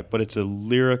 Catcher in the Rye, but it's a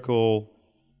lyrical,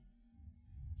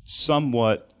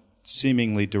 somewhat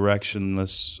seemingly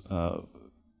directionless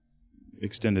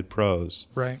extended prose.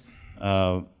 Right.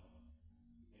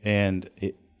 And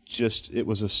it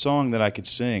was a song that I could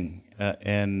sing.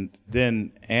 And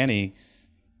then Annie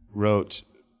wrote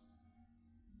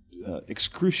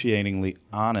excruciatingly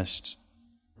honest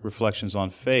reflections on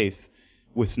faith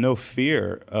with no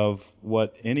fear of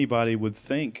what anybody would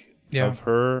think of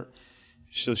her.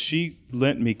 So she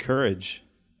lent me courage,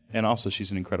 and also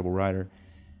she's an incredible writer.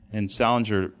 And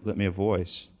Salinger lent me a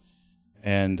voice.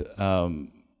 And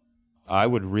I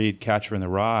would read Catcher in the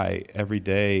Rye every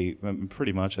day,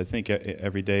 pretty much, I think,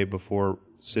 every day before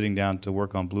sitting down to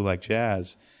work on Blue Like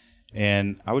Jazz.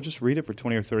 And I would just read it for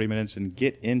 20 or 30 minutes and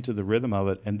get into the rhythm of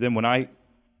it. And then when I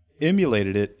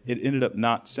emulated it, it ended up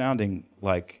not sounding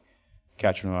like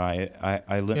Catcher in the Rye.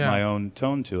 I lent my own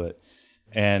tone to it.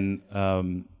 And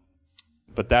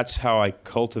but that's how I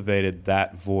cultivated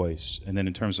that voice. And then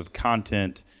in terms of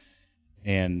content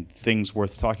and things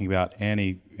worth talking about,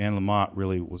 Anne Lamott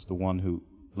really was the one who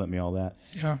lent me all that.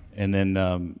 Yeah. And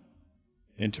then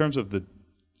in terms of the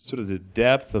sort of the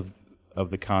depth of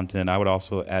the content, I would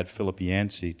also add Philip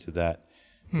Yancey to that,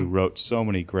 who wrote so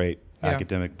many great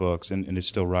academic books and is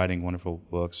still writing wonderful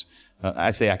books.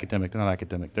 I say academic, they're not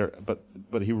academic,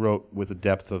 but he wrote with a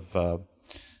depth of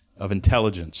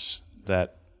intelligence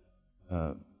that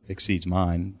exceeds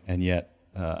mine, and yet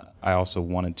I also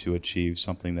wanted to achieve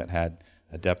something that had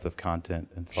a depth of content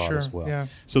and thought as well. Yeah.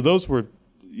 So those were,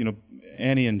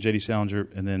 Annie and J.D. Salinger,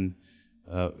 and then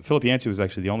Philip Yancey was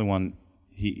actually the only one.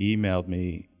 He emailed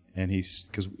me, and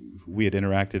because we had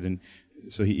interacted, and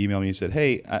so he emailed me and said,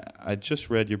 "Hey, I just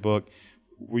read your book.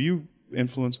 Were you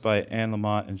influenced by Anne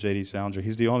Lamott and J.D. Salinger?"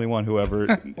 He's the only one who ever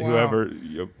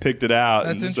picked it out.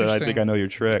 That's and said, "I think I know your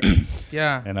trick."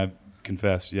 Yeah. And I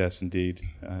confessed, yes, indeed,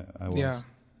 I was. Yeah.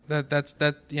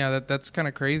 That's kind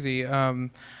of crazy.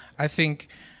 I think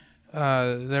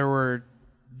there were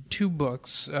two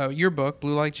books, your book,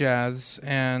 Blue Like Jazz,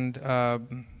 and a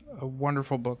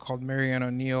wonderful book called Marianne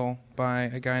O'Neill by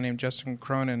a guy named Justin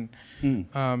Cronin,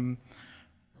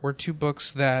 were two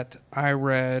books that I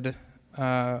read,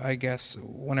 I guess,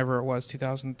 whenever it was,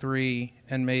 2003,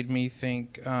 and made me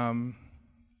think,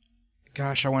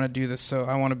 gosh, I want to do this, so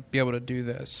I want to be able to do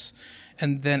this.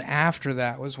 And then after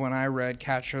that was when I read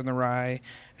Catcher in the Rye,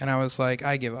 and I was like,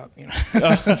 I give up.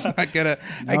 It's not gonna.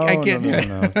 I can't do it.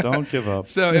 No, don't give up.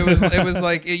 So it was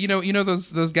like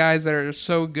those guys that are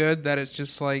so good that it's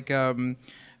just like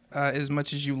as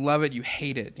much as you love it, you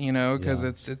hate it. Because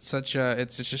it's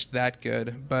just that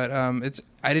good. But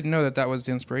I didn't know that was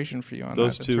the inspiration for you on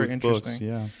those that. That's two very interesting. books,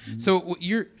 yeah. Mm-hmm. So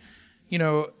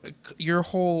your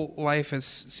whole life has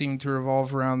seemed to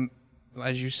revolve around,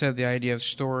 as you said, the idea of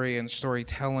story and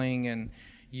storytelling, and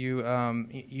you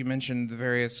mentioned the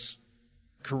various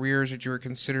careers that you were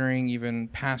considering, even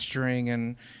pastoring,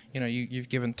 and you've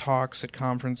given talks at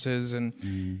conferences, and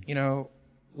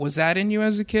was that in you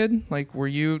as a kid? Like, were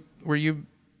you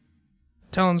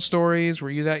telling stories? Were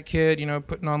you that kid,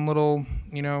 putting on little,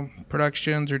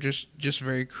 productions, or just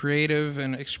very creative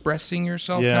and expressing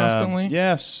yourself constantly?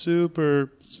 Yeah,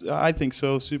 super. I think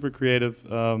so. Super creative.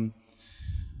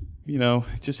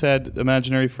 Just had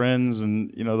imaginary friends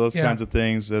and, those kinds of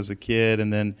things as a kid.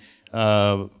 And then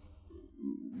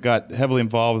got heavily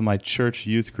involved in my church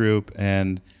youth group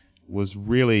and was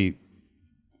really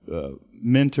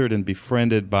mentored and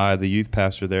befriended by the youth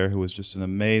pastor there, who was just an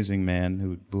amazing man,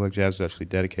 who Blue Like Jazz is actually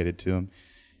dedicated to him.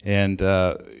 And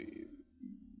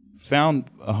found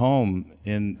a home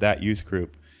in that youth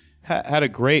group. Had a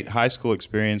great high school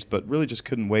experience, but really just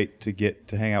couldn't wait to get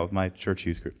to hang out with my church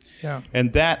youth group. Yeah.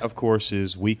 And that, of course,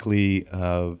 is weekly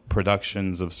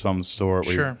productions of some sort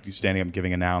where you're standing up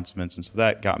giving announcements. And so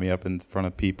that got me up in front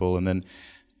of people, and then,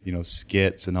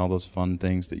 skits and all those fun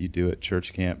things that you do at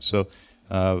church camp. So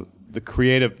my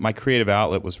creative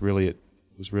outlet was really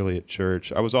at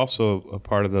church. I was also a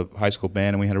part of the high school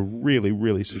band, and we had a really,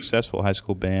 really successful high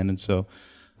school band. And so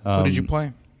what did you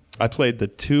play? I played the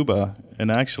tuba,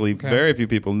 and actually very few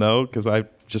people know because I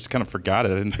just kind of forgot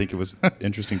it. I didn't think it was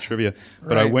interesting trivia.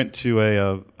 But I went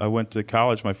to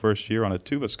college my first year on a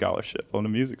tuba scholarship, on a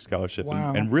music scholarship,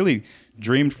 and really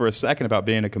dreamed for a second about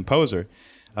being a composer.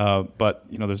 But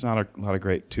there's not a lot of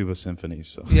great tuba symphonies.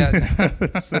 So. Yeah,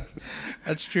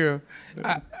 that's true.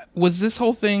 Was this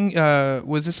whole thing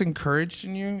was this encouraged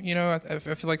in you? I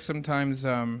feel like sometimes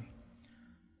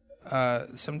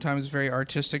very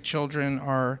artistic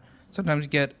children sometimes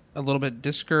get a little bit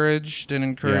discouraged and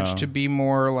encouraged to be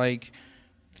more like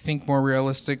think more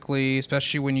realistically,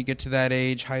 especially when you get to that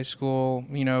age, high school.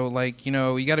 You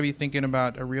got to be thinking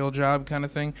about a real job kind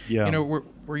of thing. Yeah.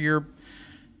 Were your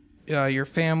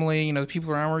family, the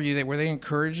people around were they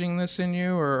encouraging this in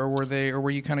you, or were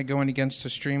you kind of going against the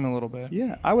stream a little bit?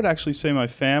 Yeah, I would actually say my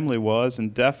family was,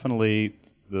 and definitely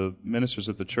the ministers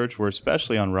at the church were,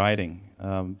 especially on writing.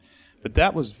 But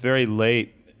that was very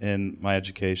late in my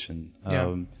education.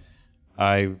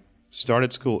 I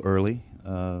started school early,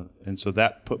 and so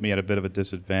that put me at a bit of a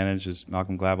disadvantage, as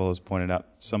Malcolm Gladwell has pointed out,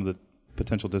 some of the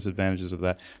potential disadvantages of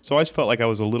that. So I always felt like I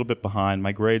was a little bit behind.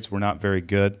 My grades were not very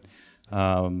good.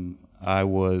 I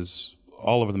was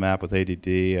all over the map with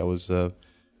ADD. I was a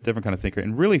different kind of thinker,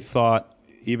 and really thought,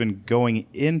 even going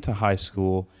into high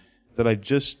school, that I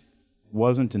just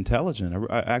wasn't intelligent.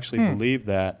 I actually believed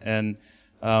that. And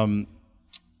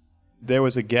there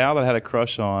was a gal that I had a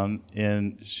crush on,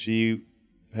 and she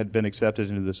had been accepted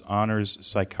into this honors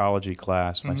psychology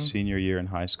class my senior year in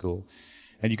high school.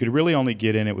 And you could really only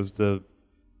get in, it was the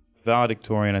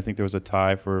valedictorian, I think there was a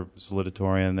tie for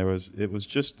salutatorian. It was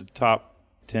just the top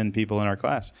 10 people in our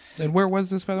class. And where was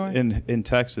this, by the way? In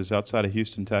Texas, outside of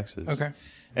Houston, Texas. Okay.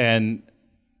 And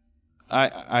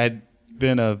I had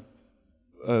been a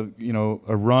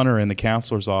runner in the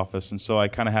counselor's office, and so I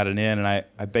kind of had an in, and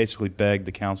I basically begged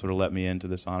the counselor to let me into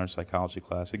this honors psychology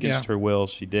class. Against her will,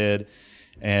 she did.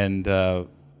 And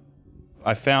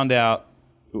I found out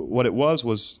what it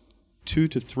was 2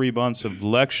 to 3 months of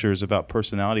lectures about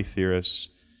personality theorists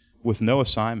with no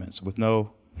assignments, with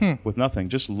nothing,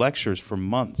 just lectures for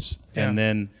months. Yeah. And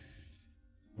then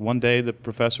one day the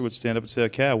professor would stand up and say,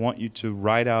 okay, I want you to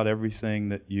write out everything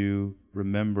that you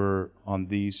remember on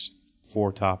these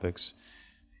 4 topics.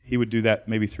 He would do that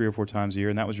maybe 3 or 4 times a year,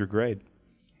 and that was your grade.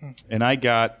 And I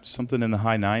got something in the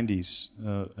high 90s,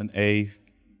 an A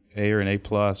or an A+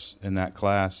 in that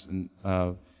class. And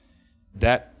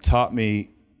that taught me,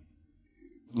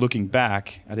 looking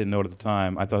back, I didn't know it at the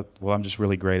time. I thought, well, I'm just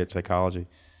really great at psychology.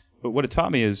 But what it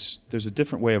taught me is there's a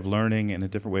different way of learning and a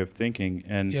different way of thinking,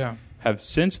 and have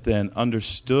since then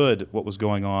understood what was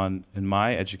going on in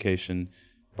my education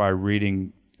by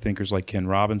reading thinkers like Ken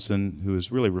Robinson, who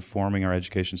is really reforming our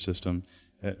education system,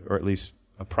 or at least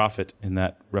a prophet in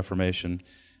that reformation,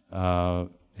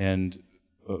 and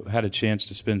had a chance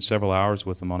to spend several hours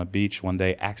with him on a beach one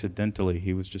day accidentally.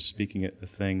 He was just speaking at the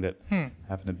thing that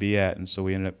happened to be at, and so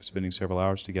we ended up spending several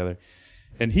hours together.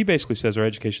 And he basically says our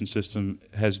education system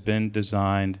has been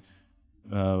designed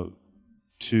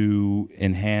to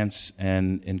enhance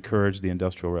and encourage the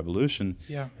Industrial Revolution.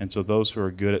 Yeah. And so those who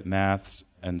are good at maths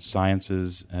and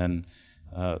sciences and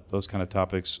those kind of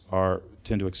topics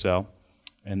tend to excel.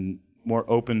 And more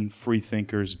open, free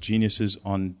thinkers, geniuses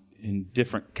in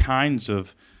different kinds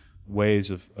of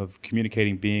ways of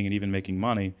communicating, being, and even making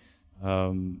money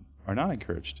are not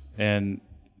encouraged and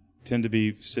tend to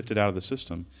be sifted out of the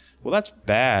system. Well, that's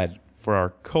bad for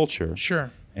our culture.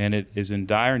 Sure. And it is in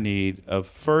dire need of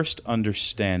first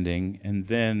understanding and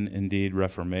then, indeed,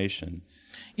 reformation.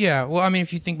 Yeah, well, I mean,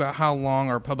 if you think about how long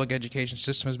our public education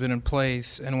system has been in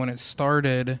place and when it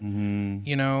started,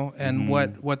 and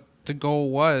what the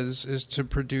goal is to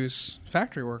produce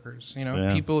factory workers,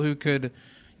 people who could,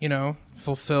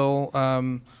 fulfill,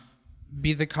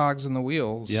 be the cogs in the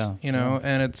wheels,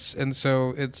 and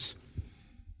so it's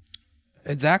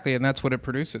exactly, and that's what it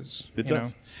produces. It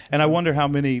does. And I wonder how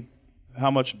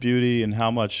much beauty and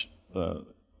how much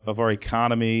of our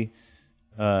economy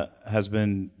has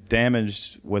been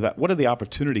damaged with that. What are the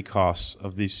opportunity costs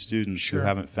of these students who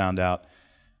haven't found out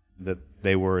that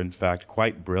they were in fact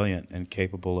quite brilliant and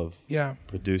capable of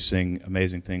producing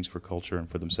amazing things for culture and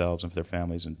for themselves and for their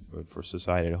families and for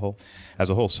society as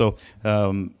a whole. So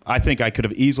I think I could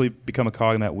have easily become a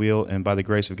cog in that wheel, and by the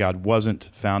grace of God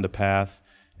found a path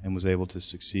and was able to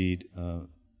succeed.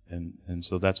 And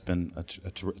so that's been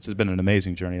it's been an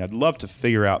amazing journey. I'd love to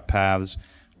figure out paths,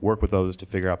 work with others to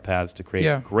figure out paths to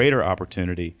create greater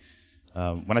opportunity.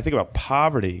 When I think about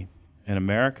poverty in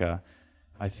America,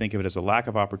 I think of it as a lack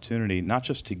of opportunity, not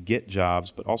just to get jobs,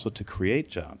 but also to create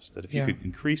jobs. That if you could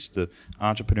increase the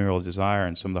entrepreneurial desire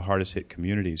in some of the hardest hit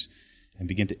communities and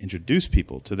begin to introduce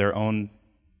people to their own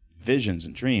visions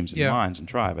and dreams and minds and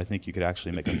drive, I think you could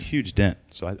actually make a huge dent.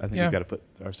 So I think we've got to put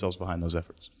ourselves behind those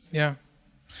efforts. Yeah.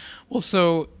 Well,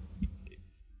 so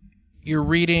you're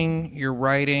reading, you're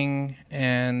writing,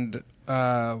 and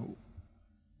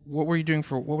what were you doing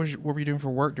for what were you doing for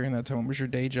work during that time? What was your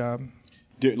day job?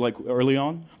 Like early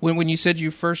on? When you said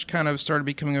you first kind of started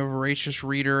becoming a voracious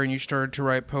reader and you started to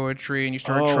write poetry and you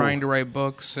started trying to write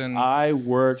books and I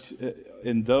worked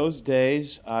in those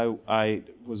days. I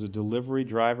was a delivery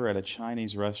driver at a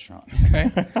Chinese restaurant.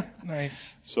 Okay.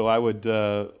 Nice. So I would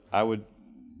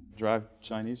drive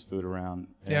Chinese food around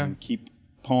and keep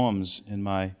poems in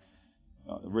my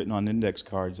written on index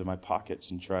cards in my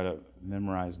pockets and try to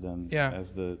memorize them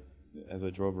as I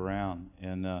drove around.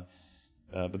 And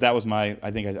but that was I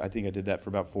think I did that for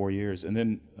about 4 years, and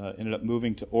then ended up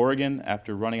moving to Oregon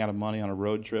after running out of money on a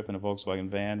road trip in a Volkswagen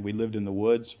van. We lived in the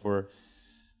woods for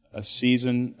a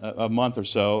season, a month or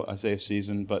so. I say a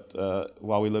season, but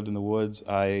while we lived in the woods,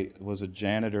 I was a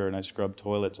janitor and I scrubbed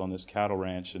toilets on this cattle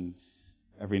ranch, and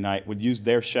every night would use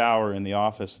their shower in the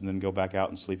office and then go back out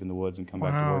and sleep in the woods and come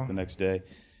back to work the next day.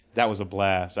 That was a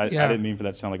blast. I didn't mean for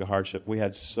that to sound like a hardship. We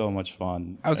had so much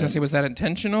fun. I was going to say, was that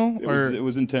intentional? It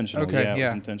was intentional. Okay, it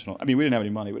was intentional. I mean, we didn't have any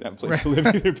money. We didn't have a place to live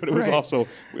either, but it was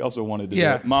we also wanted to do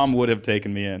it. Mom would have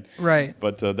taken me in. Right.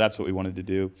 But that's what we wanted to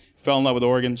do. Fell in love with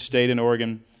Oregon, stayed in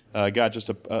Oregon, got just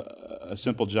a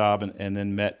simple job, and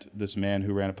then met this man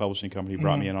who ran a publishing company,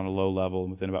 brought me in on a low level, and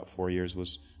within about 4 years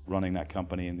was running that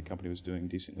company, and the company was doing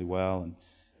decently well. And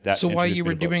that so while you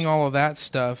were introduced me to doing books. all of that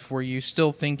stuff, were you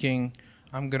still thinking,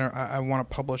 I want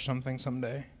to publish something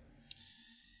someday?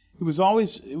 It was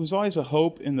always a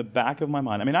hope in the back of my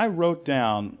mind. I mean, I wrote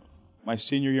down my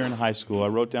senior year in high school. I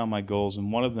wrote down my goals,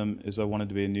 and one of them is I wanted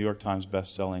to be a New York Times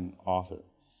best-selling author.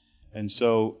 And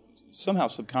so somehow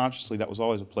subconsciously that was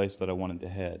always a place that I wanted to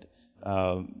head.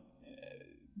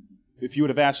 If you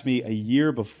would have asked me a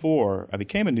year before I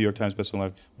became a New York Times best-selling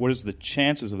author, what is the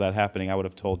chances of that happening? I would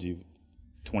have told you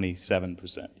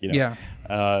 27%.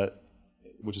 Yeah.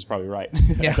 Which is probably right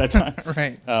at that time.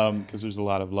 Right. Because there's a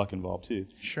lot of luck involved too.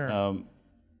 Sure.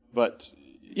 But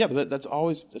that's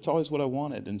always what I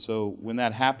wanted. And so when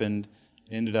that happened,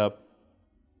 ended up,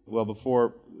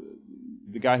 before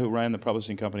the guy who ran the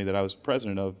publishing company that I was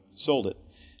president of sold it,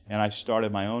 and I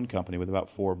started my own company with about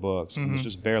 4 books. And it was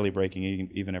just barely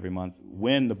breaking even every month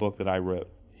when the book that I wrote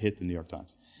hit the New York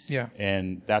Times. Yeah.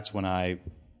 And that's when I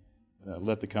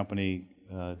let the company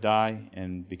die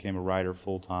and became a writer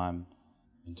full-time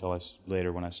until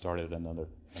later when I started another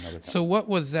company. So what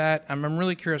was that? I'm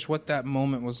really curious what that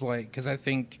moment was like, because I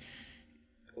think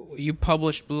you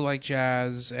published Blue Like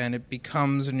Jazz and it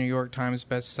becomes a New York Times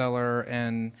bestseller,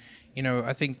 and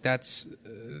I think that's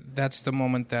the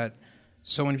moment that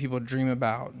so many people dream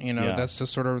about. That's the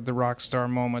sort of the rock star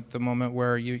moment, the moment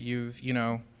where you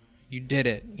did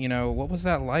it. What was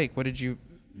that like? What did you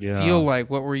feel like?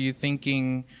 What were you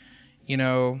thinking?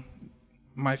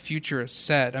 My future is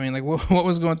set. I mean, like, what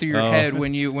was going through your head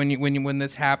when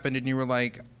this happened and you were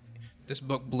like, this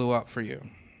book blew up for you?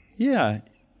 Yeah.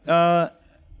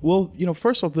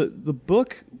 First off, the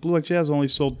book Blue Like Jazz only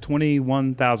sold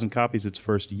 21,000 copies its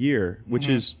first year, which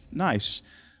is nice,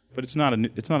 but it's not a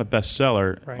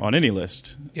bestseller on any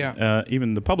list. Yeah.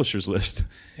 Even the publisher's list.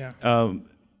 Yeah.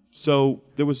 So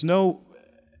there was no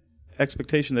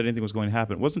expectation that anything was going to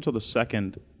happen. It wasn't until the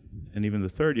second and even the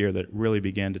third year that it really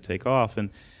began to take off. And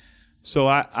so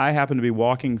I happened to be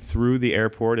walking through the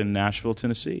airport in Nashville,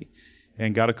 Tennessee,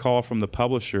 and got a call from the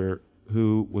publisher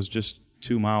who was just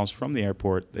 2 miles from the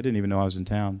airport. They didn't even know I was in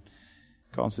town.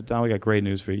 Called and said, "Don, we got great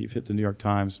news for you. You've hit the New York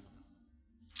Times."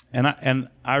 And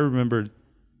I remembered,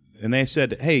 and they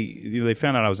said, "Hey," they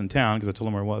found out I was in town because I told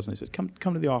them where I was, and they said,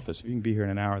 "Come to the office. If you can be here in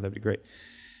an hour, that'd be great."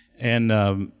 And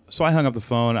so I hung up the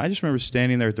phone. I just remember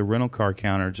standing there at the rental car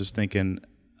counter just thinking,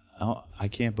 "Oh, I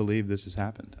can't believe this has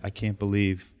happened. I can't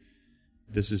believe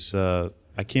this is.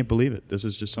 I can't believe it. This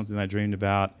is just something that I dreamed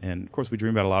about." And of course, we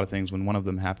dream about a lot of things. When one of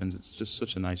them happens, it's just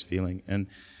such a nice feeling. And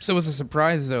so it was a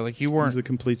surprise, though. Like it was a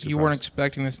complete surprise. You weren't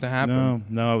expecting this to happen.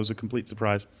 No, it was a complete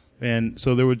surprise. And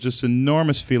so there were just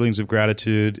enormous feelings of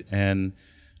gratitude and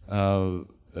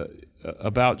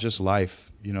about just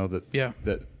life.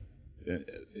 That.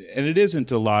 And it isn't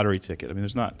a lottery ticket. I mean,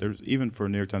 there's even for a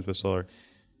New York Times bestseller,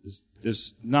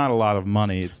 there's not a lot of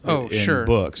money in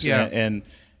books. Yeah.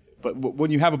 But when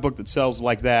you have a book that sells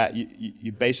like that,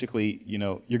 you basically,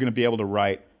 you're going to be able to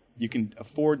write. You can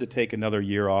afford to take another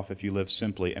year off if you live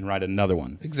simply and write another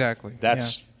one. Exactly.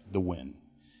 That's the win.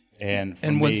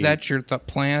 And was that your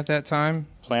plan at that time?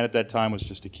 Plan at that time was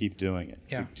just to keep doing it,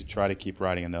 yeah. to try to keep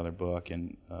writing another book.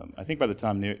 And I think by the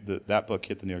time that book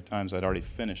hit the New York Times, I'd already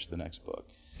finished the next book.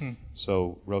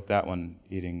 So wrote that one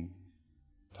eating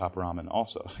top ramen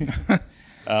also.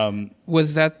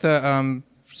 Was that the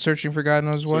Searching for God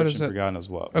Knows What? Searching for God Knows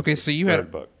What. Okay, so you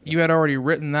had already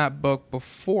written that book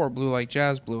before Blue Like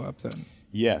Jazz blew up then.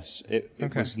 Yes, it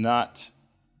was not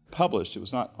published. It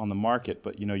was not on the market,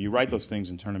 but you write those things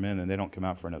and turn them in, and they don't come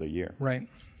out for another year. Right.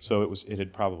 So it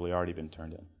had probably already been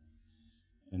turned in.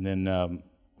 And then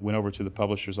went over to the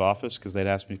publisher's office because they'd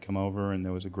asked me to come over, and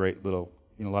there was a great little,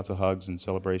 lots of hugs and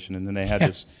celebration. And then they had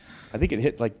this, I think it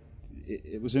hit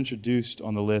it was introduced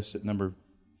on the list at number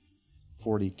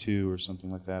 42 or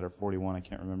something like that, or 41, I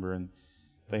can't remember. And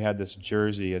they had this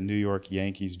jersey, a New York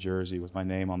Yankees jersey with my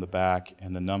name on the back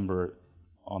and the number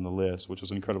on the list, which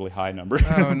was an incredibly high number.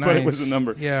 Oh, nice. But it was a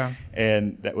number. Yeah.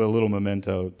 And that was a little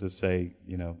memento to say,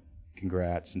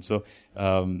 congrats. And so,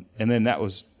 and then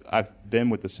I've been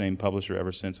with the same publisher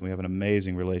ever since, and we have an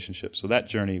amazing relationship. So that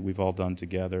journey we've all done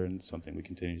together, and it's something we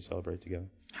continue to celebrate together.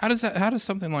 How does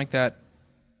something like that,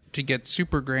 to get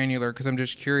super granular, because I'm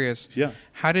just curious. Yeah.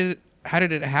 How did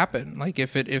it happen? Like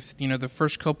if the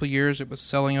first couple of years it was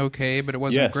selling okay, but it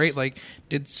wasn't great, like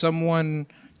did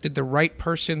the right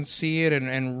person see it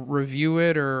and review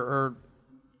it, or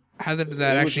how did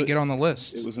that actually get on the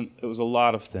list? It was a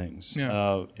lot of things,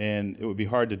 Yeah. and it would be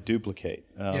hard to duplicate.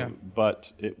 Yeah.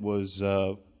 But it was,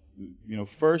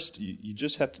 first you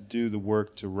just have to do the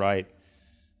work to write,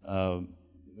 a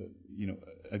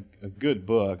good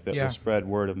book that will spread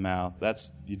word of mouth.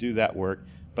 You do that work.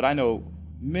 But I know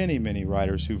many, many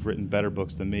writers who've written better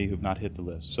books than me who've not hit the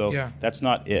list. So that's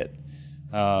not it.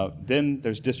 Then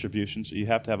there's distribution, so you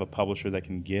have to have a publisher that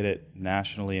can get it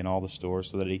nationally in all the stores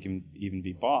so that it can even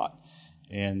be bought.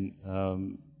 And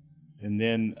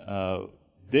then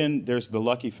there's the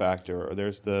lucky factor, or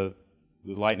there's the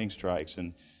lightning strikes.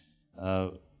 And a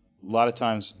lot of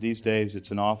times these days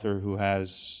it's an author who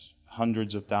has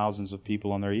hundreds of thousands of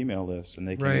people on their email list, and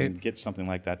they can even get something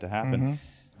like that to happen.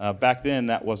 Back then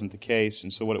that wasn't the case,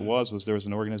 and so what it was there was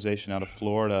an organization out of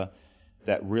Florida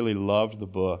that really loved the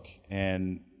book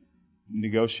and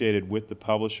negotiated with the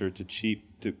publisher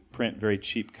to print very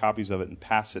cheap copies of it and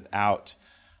pass it out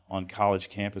on college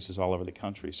campuses all over the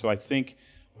country. So I think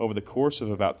over the course of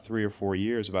about 3 or 4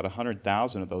 years, about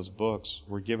 100,000 of those books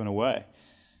were given away.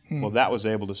 Well, that was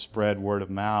able to spread word of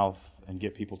mouth and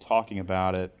get people talking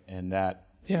about it, and that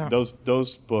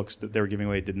those books that they were giving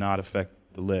away did not affect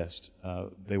the list.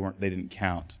 They didn't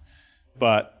count.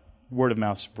 But word of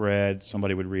mouth spread,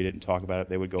 somebody would read it and talk about it,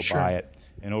 they would go buy it.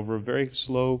 And over a very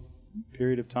slow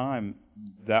period of time,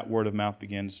 that word of mouth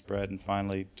began to spread and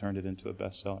finally turned it into a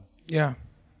bestseller. Yeah,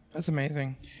 that's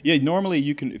amazing. Yeah, normally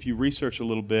you can, if you research a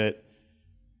little bit,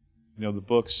 the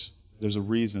books, there's a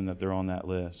reason that they're on that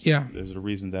list. Yeah. There's a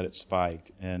reason that it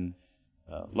spiked. And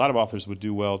a lot of authors would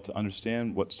do well to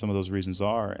understand what some of those reasons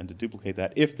are and to duplicate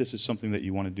that if this is something that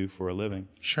you want to do for a living.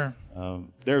 Sure.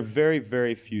 There are very,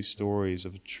 very few stories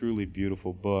of a truly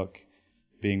beautiful book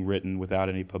being written without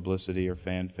any publicity or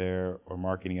fanfare or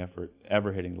marketing effort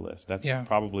ever hitting the list. That's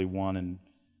probably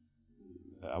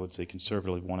I would say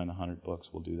conservatively 1 in 100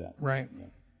 books will do that. Right. Yeah.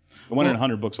 1 in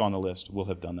 100 books on the list will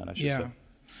have done that, I should say.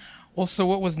 Well, so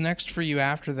what was next for you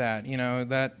after that?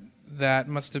 That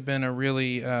must have been a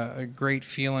really a great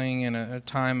feeling and a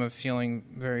time of feeling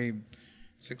very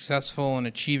successful and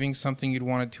achieving something you'd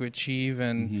wanted to achieve.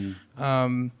 And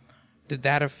did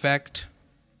that affect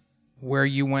where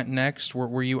you went next?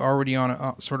 Were you already on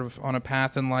a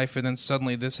path in life, and then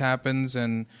suddenly this happens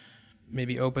and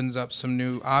maybe opens up some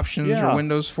new options or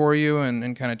windows for you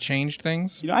and kind of changed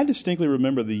things? I distinctly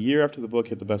remember the year after the book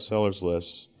hit the bestsellers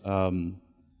list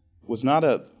was not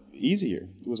a easy year.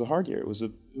 It was a hard year. It was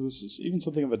even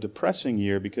something of a depressing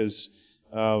year because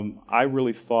I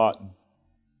really thought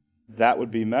that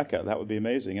would be Mecca. That would be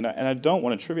amazing. And I don't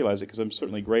want to trivialize it because I'm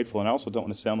certainly grateful, and I also don't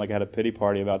want to sound like I had a pity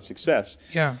party about success.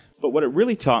 Yeah. But what it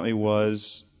really taught me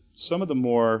was some of the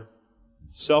more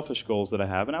selfish goals that I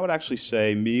have, and I would actually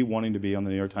say me wanting to be on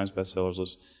the New York Times bestsellers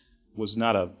list was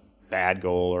not a bad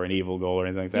goal or an evil goal or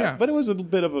anything like that. Yeah. But it was a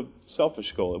bit of a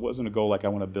selfish goal. It wasn't a goal like I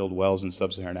want to build wells in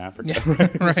sub-Saharan Africa. Yeah,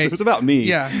 right. It was about me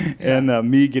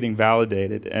and me getting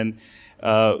validated. And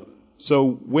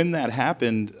so when that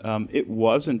happened, it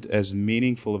wasn't as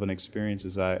meaningful of an experience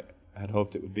as I had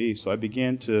hoped it would be. So I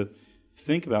began to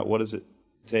think about what does it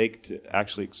take to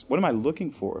actually, what am I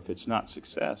looking for if it's not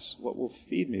success? What will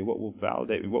feed me? What will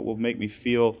validate me? What will make me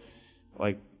feel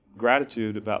like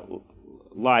gratitude about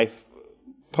life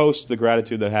post the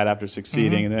gratitude that I had after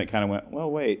succeeding? And then it kind of went,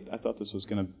 well, wait, I thought this was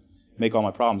going to make all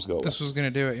my problems go away. This was going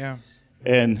to do it, yeah.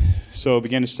 And so I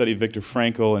began to study Viktor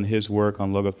Frankl and his work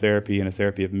on logotherapy and a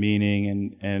therapy of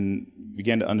meaning, and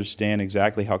began to understand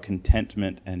exactly how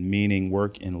contentment and meaning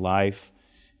work in life.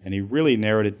 And he really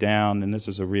narrowed it down, and this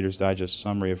is a Reader's Digest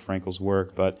summary of Frankl's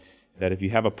work, but that if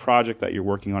you have a project that you're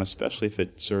working on, especially if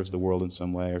it serves the world in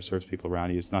some way or serves people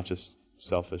around you, it's not just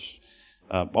selfish.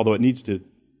 Although it needs to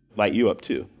light you up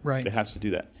too. Right. It has to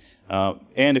do that.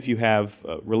 And if you have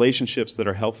relationships that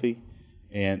are healthy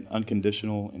and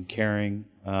unconditional and caring,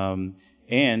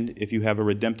 and if you have a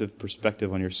redemptive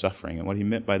perspective on your suffering. And what he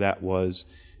meant by that was,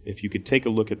 if you could take a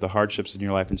look at the hardships in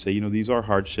your life and say, these are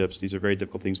hardships, these are very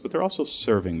difficult things, but they're also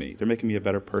serving me. They're making me a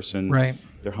better person. Right.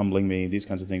 They're humbling me, these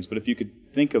kinds of things. But if you could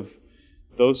think of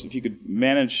those, if you could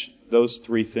manage those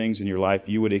three things in your life,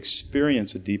 you would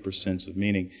experience a deeper sense of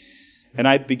meaning. And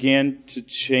I began to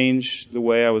change the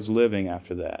way I was living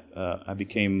after that. I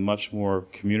became much more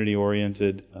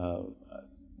community-oriented.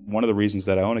 One of the reasons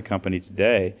that I own a company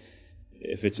today,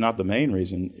 if it's not the main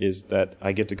reason, is that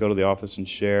I get to go to the office and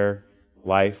share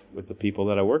life with the people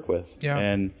that I work with. Yeah.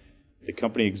 And the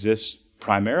company exists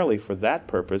primarily for that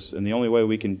purpose, and the only way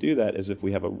we can do that is if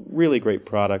we have a really great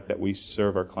product that we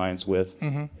serve our clients with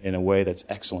in a way that's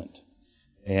excellent.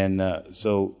 And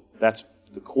so that's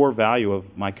the core value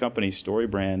of my company,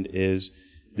 StoryBrand, is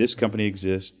this company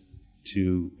exists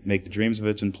to make the dreams of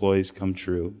its employees come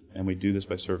true, and we do this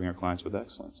by serving our clients with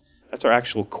excellence. That's our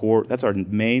actual core, that's our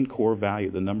main core value,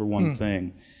 the number one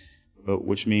thing,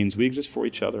 which means we exist for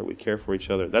each other, we care for each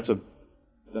other. That's a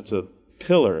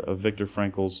pillar of Viktor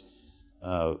Frankl's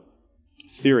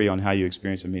theory on how you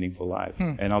experience a meaningful life.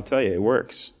 And I'll tell you, it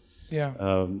works. Yeah.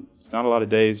 It's not a lot of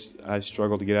days I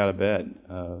struggle to get out of bed.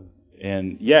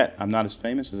 And yet, I'm not as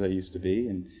famous as I used to be.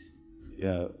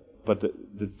 But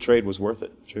the trade was worth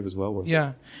it. The trade was well worth it.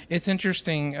 Yeah. It's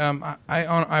interesting.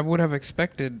 I would have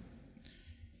expected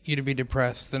you to be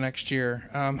depressed the next year.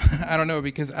 I don't know,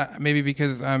 maybe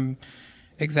because I'm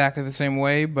exactly the same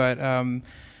way, but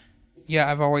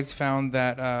yeah, I've always found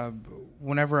that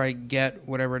whenever I get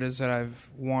whatever it is that I've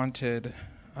wanted,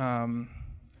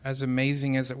 as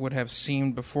amazing as it would have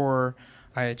seemed before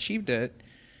I achieved it,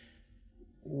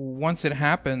 once it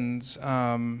happens,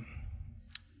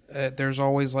 there's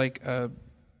always it's a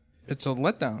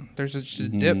letdown. There's just a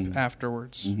dip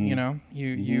afterwards.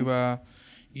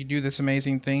 You do this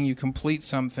amazing thing, you complete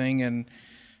something,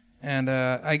 and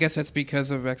I guess that's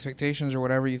because of expectations or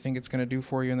whatever you think it's going to do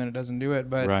for you, and then it doesn't do it.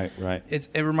 But right. It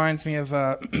reminds me of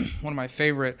one of my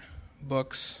favorite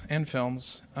books and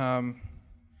films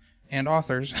and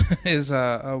authors is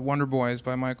Wonder Boys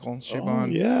by Michael Chabon. Oh,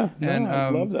 yeah. I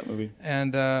love that movie.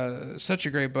 And such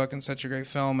a great book and such a great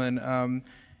film, and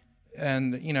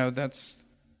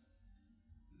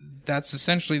that's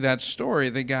essentially that story.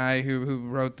 The guy who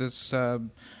wrote this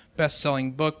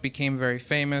best-selling book became very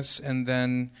famous and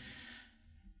then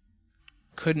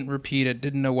couldn't repeat it,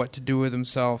 didn't know what to do with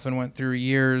himself, and went through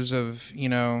years of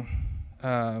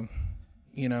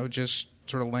just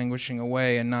sort of languishing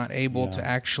away and not able to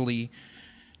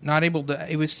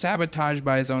it was sabotaged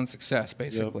by his own success,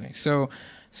 basically. Yep.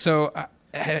 So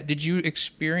did you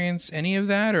experience any of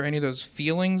that, or any of those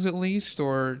feelings at least,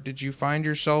 or did you find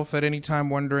yourself at any time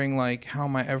wondering, how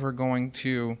am I ever going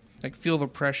to feel the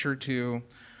pressure to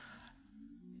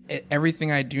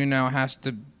everything I do now has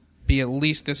to be at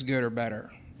least this good or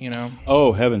better,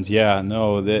 Oh, heavens, yeah.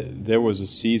 No, there was a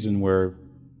season where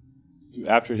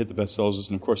after it hit the bestsellers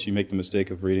list, and of course you make the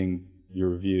mistake of reading your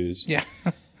reviews. Yeah.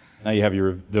 Now you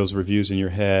have those reviews in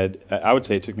your head. I would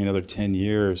say it took me another 10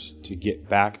 years to get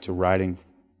back to writing,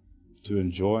 to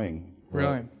enjoying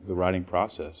the writing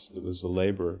process. It was a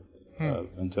labor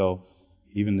until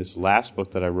even this last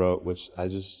book that I wrote, which I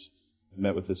just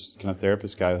met with this kind of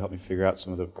therapist guy who helped me figure out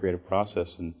some of the creative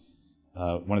process. And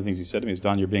one of the things he said to me is,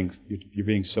 Don, you're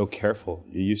being so careful.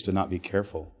 You used to not be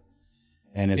careful.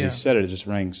 And as he said it just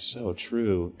rang so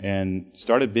true, and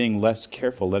started being less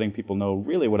careful, letting people know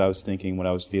really what I was thinking, what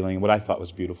I was feeling, what I thought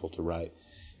was beautiful to write.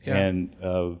 Yeah.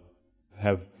 And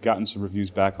have gotten some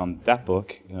reviews back on that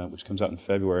book, which comes out in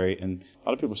February, and a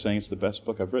lot of people are saying it's the best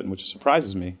book I've written, which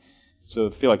surprises me. So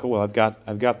I feel like, I've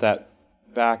got that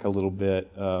back a little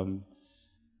bit.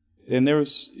 And there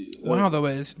was wow,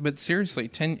 though, but seriously,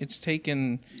 it's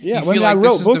taken. Yeah, I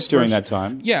wrote books during that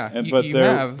time. Yeah,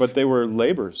 but they were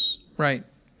labors. Right.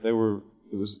 It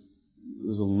was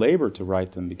a labor to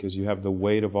write them, because you have the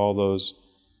weight of all those,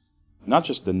 not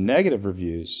just the negative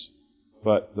reviews,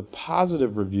 but the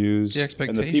positive reviews,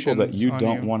 and the people that you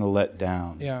don't want to let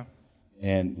down. Yeah.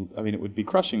 And I mean, it would be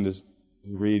crushing to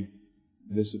read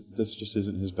this just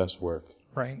isn't his best work.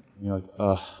 Right. And you're like,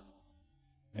 ugh.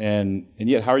 And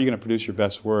yet, how are you going to produce your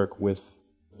best work with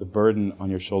the burden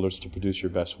on your shoulders to produce your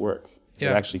best work?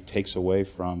 Yeah. It actually takes away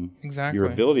from exactly. your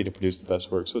ability to produce the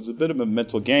best work. So it's a bit of a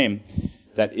mental game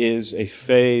that is a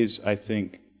phase, I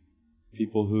think,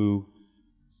 people who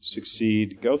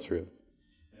succeed go through.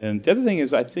 And the other thing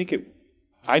is,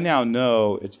 I now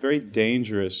know it's very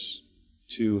dangerous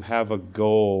to have a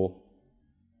goal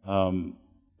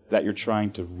that you're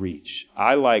trying to reach.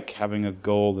 I like having a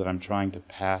goal that I'm trying to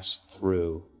pass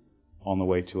through on the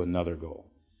way to another goal.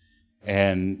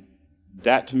 And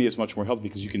that to me is much more healthy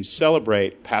because you can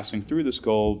celebrate passing through this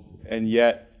goal and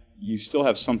yet you still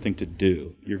have something to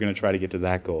do. You're going to try to get to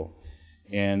that goal.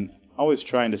 And always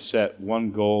trying to set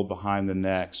one goal behind the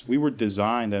next. We were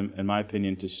designed, in my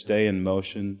opinion, to stay in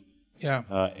motion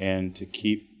and to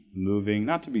keep moving,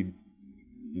 not to be,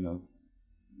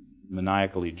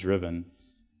 maniacally driven,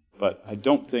 but I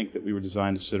don't think that we were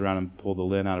designed to sit around and pull the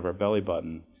lint out of our belly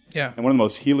button. Yeah. And one of the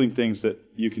most healing things that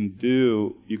you can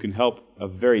do, you can help a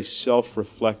very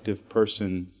self-reflective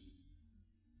person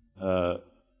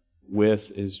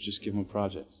with is just give them a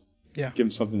project. Yeah. Give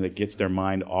them something that gets their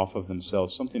mind off of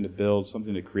themselves, something to build,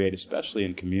 something to create, especially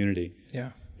in community.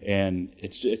 Yeah. And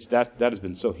it's that has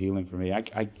been so healing for me. I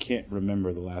can't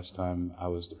remember the last time I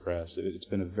was depressed. It's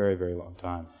been a very, very long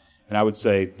time. And I would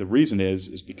say the reason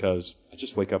is because I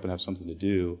just wake up and have something to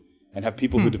do and have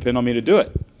people who depend on me to do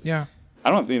it. Yeah. I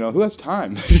don't, who has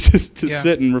time to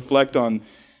sit and reflect on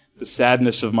the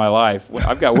sadness of my life? Well,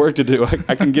 I've got work to do.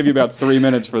 I can give you about 3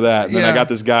 minutes for that. And then I got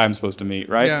this guy I'm supposed to meet,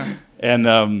 right? Yeah.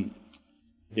 And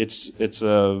it's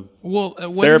a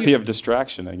therapy of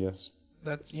distraction, I guess.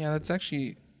 That's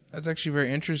actually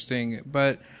very interesting.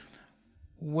 But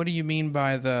what do you mean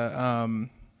by the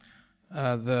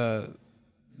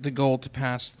goal to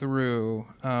pass through?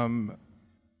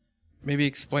 Maybe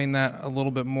explain that a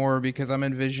little bit more, because I'm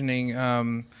envisioning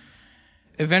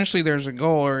eventually there's a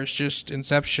goal, or it's just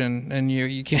inception, and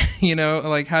you can't,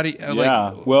 how do you,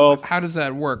 how does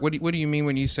that work? What do you mean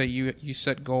when you say you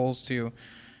set goals to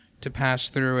pass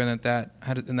through, and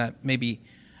that maybe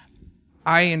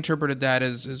I interpreted that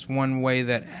as one way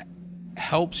that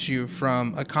helps you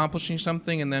from accomplishing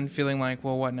something and then feeling like,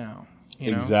 well, what now?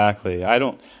 Exactly.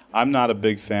 I'm not a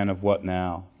big fan of what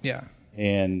now. Yeah.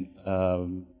 And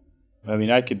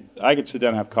I could sit down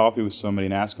and have coffee with somebody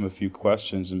and ask them a few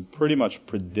questions and pretty much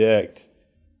predict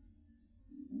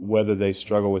whether they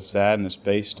struggle with sadness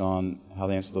based on how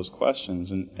they answer those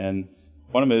questions. And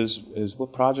one of them is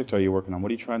what project are you working on? What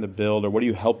are you trying to build, or what are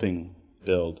you helping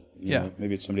build?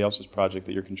 Maybe it's somebody else's project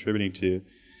that you're contributing to.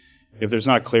 If there's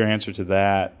not a clear answer to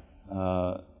that,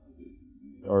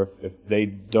 or if they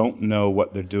don't know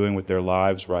what they're doing with their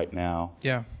lives right now,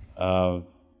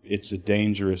 it's a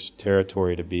dangerous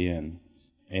territory to be in.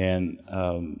 And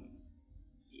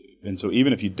so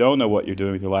even if you don't know what you're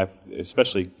doing with your life,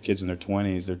 especially kids in their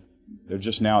 20s, they're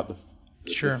just now at the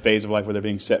phase of life where they're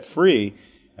being set free,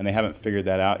 and they haven't figured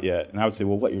that out yet. And I would say,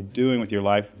 well, what you're doing with your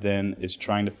life then is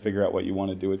trying to figure out what you want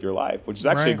to do with your life, which is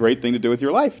actually a great thing to do with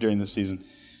your life during this season.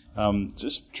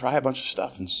 Just try a bunch of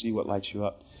stuff and see what lights you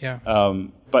up. Yeah.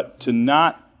 But to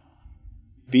not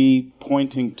be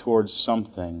pointing towards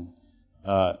something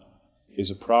is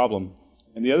a problem.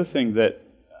 And the other thing that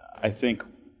I think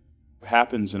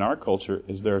happens in our culture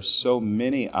is there are so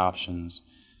many options.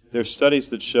 There are studies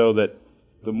that show that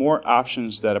the more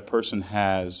options that a person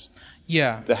has,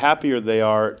 the happier they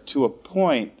are to a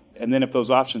point. And then if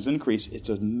those options increase, it's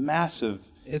a massive...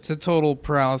 It's a total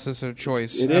paralysis of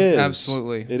choice. It is.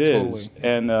 Absolutely. It is.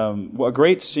 And a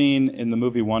great scene in the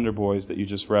movie Wonder Boys that you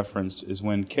just referenced is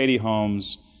when Katie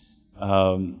Holmes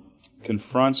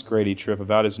confronts Grady Tripp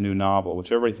about his new novel,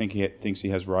 which everybody thinks he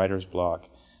has writer's block.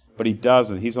 But he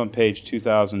doesn't. He's on page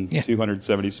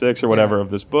 2,276 or whatever of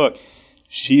this book.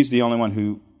 She's the only one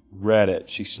who read it.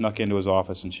 She snuck into his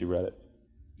office and she read it.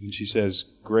 And she says,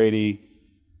 Grady,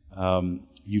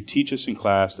 you teach us in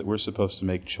class that we're supposed to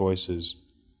make choices,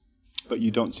 but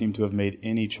you don't seem to have made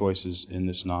any choices in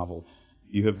this novel.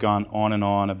 You have gone on and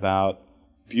on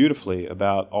beautifully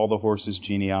about all the horses'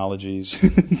 genealogies,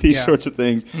 these sorts of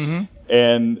things. Mm-hmm.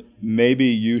 And maybe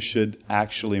you should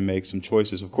actually make some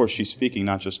choices. Of course, she's speaking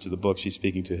not just to the book, she's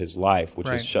speaking to his life, which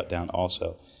is shut down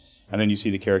also. And then you see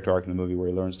the character arc in the movie where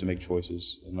he learns to make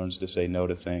choices and learns to say no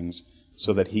to things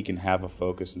so that he can have a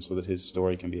focus and so that his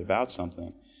story can be about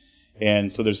something.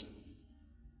 And so there's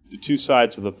the two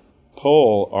sides of the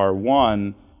pole are,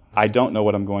 one, I don't know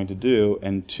what I'm going to do,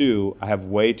 and two, I have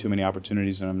way too many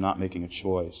opportunities and I'm not making a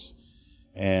choice.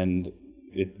 And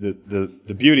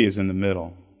the beauty is in the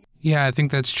middle. Yeah, I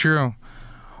think that's true.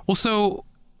 Well, so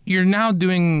you're now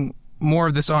doing more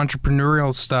of this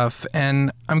entrepreneurial stuff,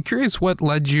 and I'm curious what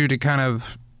led you to kind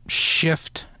of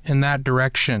shift in that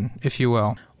direction, if you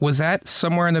will. Was that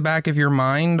somewhere in the back of your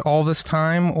mind all this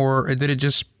time, or is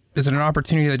it an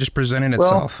opportunity that just presented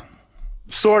itself? Well,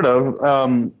 sort of.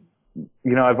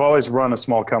 I've always run a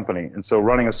small company, and so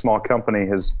running a small company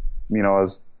has, I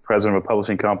was president of a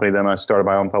publishing company, then I started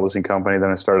my own publishing company, then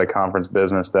I started a conference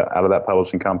business out of that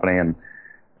publishing company, and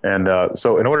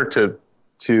so in order to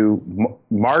to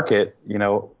market,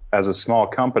 as a small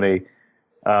company,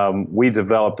 we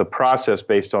developed a process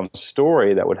based on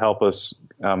story that would help us,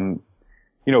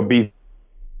 be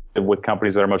with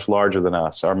companies that are much larger than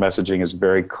us. Our messaging is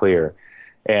very clear.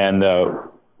 And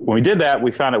when we did that,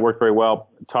 we found it worked very well,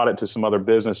 taught it to some other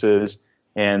businesses,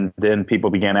 and then people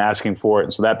began asking for it.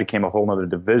 And so that became a whole other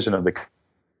division of the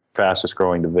fastest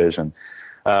growing division.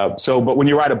 But when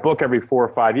you write a book every 4 or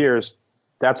 5 years,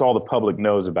 that's all the public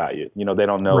knows about you. They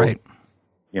don't know, right.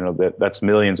 That's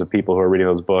millions of people who are reading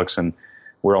those books, and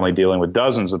we're only dealing with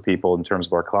dozens of people in terms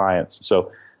of our clients.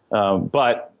 So,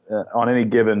 but on any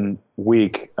given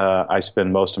week, I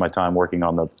spend most of my time working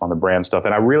on the brand stuff,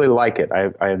 and I really like it.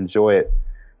 I enjoy it.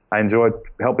 I enjoy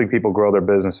helping people grow their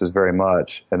businesses very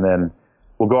much, and then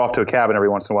we'll go off to a cabin every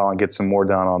once in a while and get some more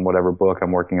done on whatever book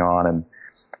I'm working on, and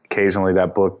occasionally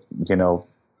that book,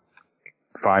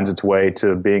 finds its way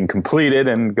to being completed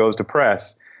and goes to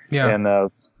press. Yeah.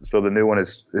 And so the new one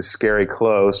is Scary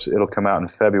Close. It'll come out in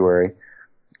February.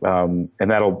 And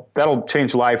that'll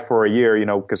change life for a year,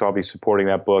 because I'll be supporting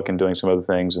that book and doing some other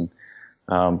things, and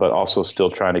but also still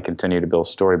trying to continue to build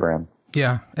StoryBrand.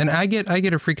 Yeah, and I get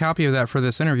a free copy of that for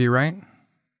this interview, right?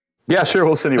 Yeah, sure.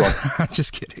 We'll send you one. I'm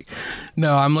just kidding.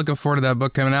 No, I'm looking forward to that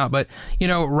book coming out. But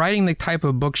writing the type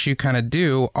of books you kind of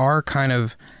do are kind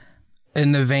of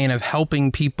in the vein of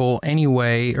helping people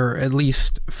anyway, or at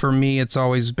least for me, it's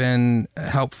always been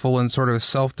helpful in sort of a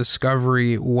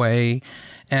self-discovery way.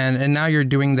 And now you're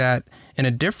doing that in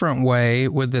a different way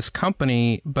with this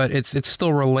company, but it's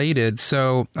still related.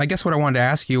 So I guess what I wanted to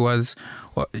ask you was,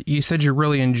 you said you're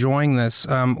really enjoying this.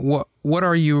 What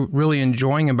are you really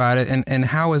enjoying about it? And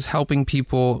how is helping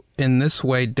people in this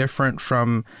way different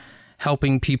from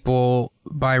helping people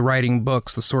by writing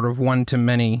books, the sort of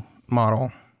one-to-many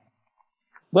model?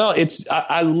 Well,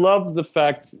 I love the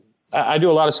fact I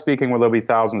do a lot of speaking where there'll be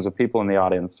thousands of people in the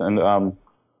audience, and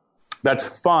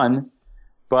that's fun.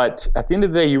 But at the end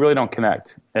of the day, you really don't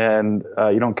connect, and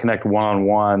you don't connect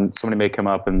one-on-one. Somebody may come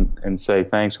up and say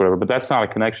thanks, whatever, but that's not a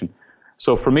connection.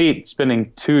 So for me,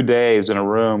 spending 2 days in a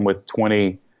room with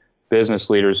 20 business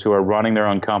leaders who are running their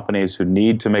own companies, who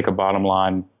need to make a bottom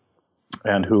line,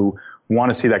 and who want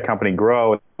to see that company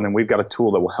grow, and then we've got a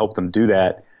tool that will help them do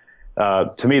that.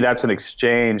 To me, that's an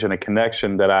exchange and a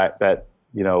connection that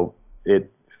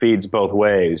it feeds both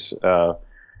ways. I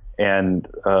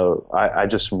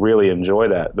just really enjoy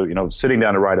that. Sitting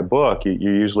down to write a book,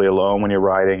 you're usually alone when you're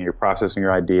writing, you're processing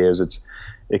your ideas.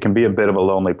 It can be a bit of a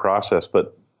lonely process,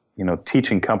 but,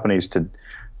 teaching companies to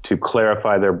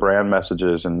clarify their brand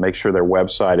messages and make sure their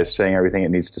website is saying everything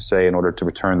it needs to say in order to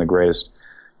return the greatest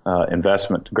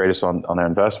greatest on their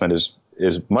investment is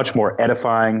much more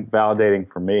edifying, validating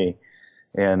for me.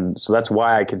 And so that's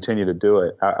why I continue to do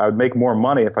it. I would make more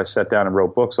money if I sat down and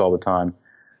wrote books all the time.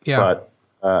 Yeah. But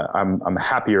I'm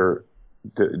happier,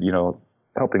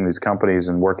 helping these companies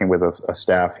and working with a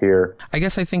staff here. I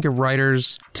guess I think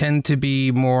writers tend to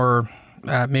be more,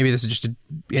 maybe this is just an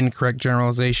incorrect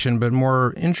generalization, but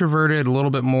more introverted, a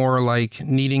little bit more like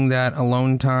needing that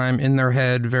alone time in their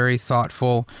head, very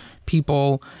thoughtful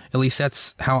people. At least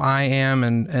that's how I am,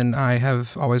 and I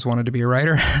have always wanted to be a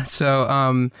writer.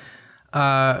 So,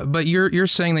 but you're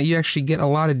saying that you actually get a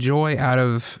lot of joy out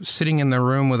of sitting in the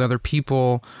room with other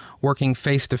people, working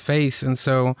face to face. And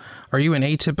so, are you an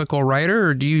atypical writer,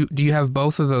 or do you have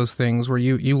both of those things where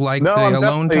you like the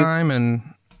alone time? And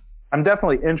I'm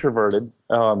definitely introverted.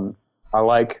 It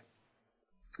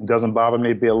doesn't bother me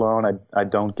to be alone. I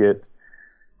don't get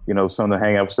some of the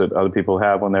hang-ups that other people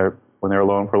have when they're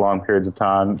alone for long periods of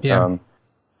time. Yeah.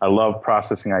 I love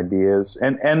processing ideas,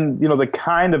 and the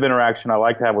kind of interaction I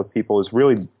like to have with people is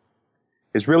really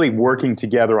working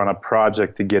together on a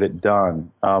project to get it done.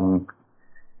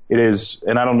 It is,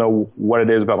 and I don't know what it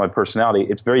is about my personality.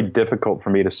 It's very difficult for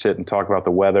me to sit and talk about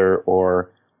the weather or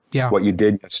what you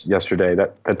did yesterday.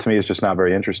 That to me is just not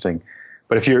very interesting.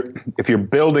 But if you're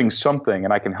building something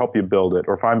and I can help you build it,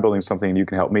 or if I'm building something and you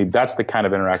can help me, that's the kind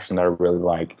of interaction that I really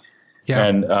like. Yeah.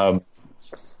 And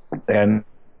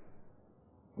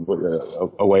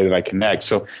a way that I connect.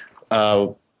 So,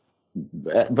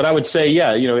 but I would say,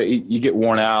 you get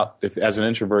worn out. If as an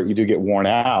introvert, you do get worn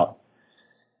out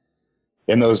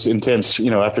in those intense,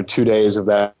 after 2 days of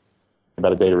that,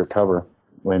 about a day to recover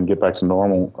and get back to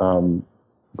normal.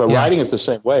 But writing is the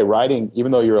same way. Writing,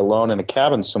 even though you're alone in a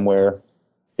cabin somewhere,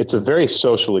 it's a very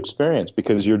social experience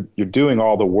because you're doing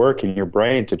all the work in your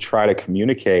brain to try to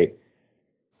communicate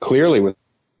clearly with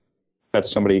that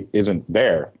somebody isn't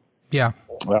there. Yeah.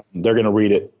 Well, they're going to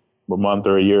read it a month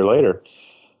or a year later.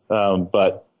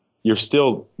 But you're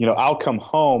still, I'll come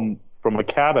home from a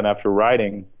cabin after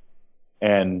writing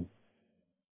and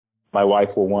my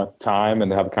wife will want time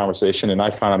and have a conversation, and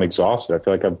I find I'm exhausted. I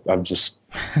feel like I've just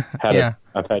had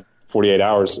I've had 48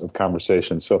 hours of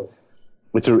conversation. So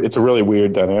it's a really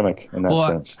weird dynamic in that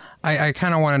sense. I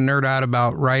kind of want to nerd out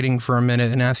about writing for a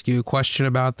minute and ask you a question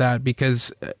about that,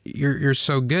 because you're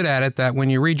so good at it that when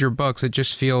you read your books, it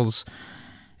feels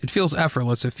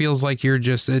effortless. It feels like it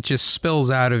just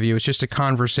spills out of you. It's just a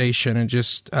conversation. It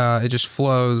just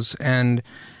flows. And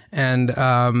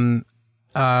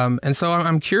so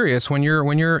I'm curious, when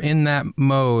you're in that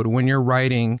mode, when you're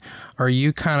writing, are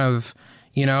you kind of,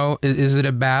 is it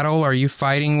a battle? Are you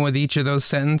fighting with each of those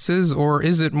sentences, or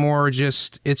is it more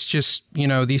just,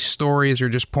 these stories are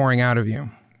just pouring out of you?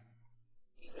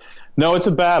 No, it's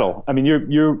a battle. I mean,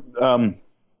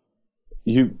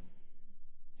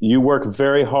 you work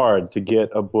very hard to get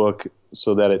a book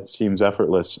so that it seems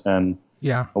effortless. And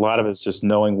a lot of it's just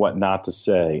knowing what not to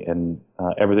say, and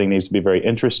everything needs to be very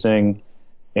interesting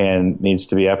and needs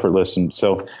to be effortless. And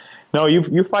so, no,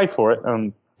 you fight for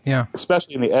it.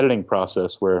 Especially in the editing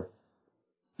process, where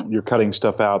you're cutting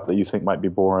stuff out that you think might be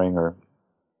boring or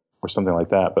something like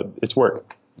that. But it's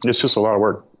work. It's just a lot of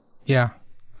work. Yeah.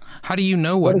 How do you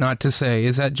know what not to say?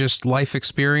 Is that just life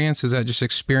experience? Is that just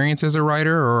experience as a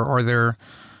writer, or are there?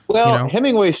 Well,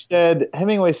 Hemingway said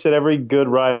every good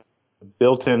writer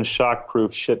built-in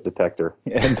shock-proof shit detector,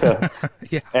 and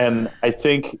and I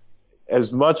think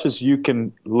as much as you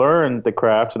can learn the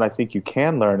craft, and I think you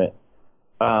can learn it,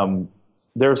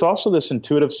 there's also this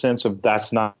intuitive sense of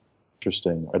that's not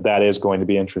interesting, or that is going to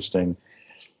be interesting,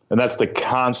 and that's the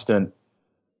constant,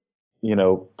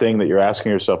 thing that you're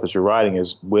asking yourself as you're writing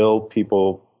is, will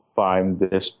people find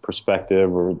this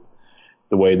perspective or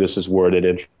the way this is worded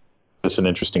it's an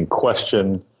interesting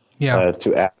question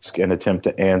to ask and attempt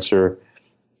to answer.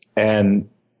 And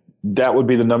that would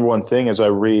be the number one thing as I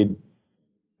read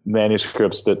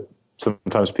manuscripts that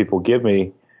sometimes people give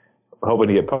me, hoping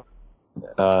to get published.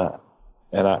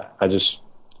 And I just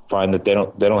find that they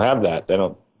don't have that.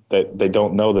 They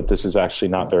don't know that this is actually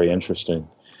not very interesting.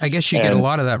 I guess you get a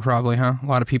lot of that probably, huh? A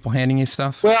lot of people handing you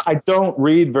stuff. Well, I don't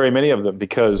read very many of them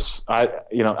because I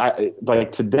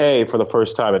like today for the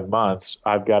first time in months,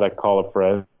 I've got to call a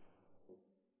friend.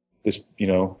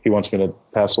 He wants me to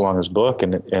pass along his book,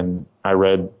 and I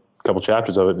read a couple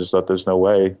chapters of it and just thought there's no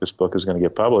way this book is going to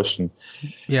get published. And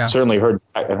certainly heard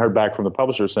back from the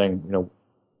publisher saying,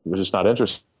 we're just not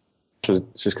interested.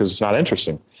 It's just because it's not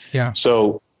interesting. Yeah.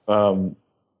 So,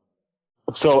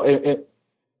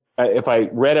 if I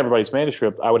read everybody's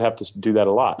manuscript, I would have to do that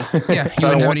a lot. Yeah, you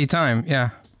wouldn't have any time. Yeah.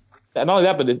 And not only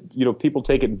that, but people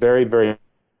take it very, very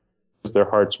as their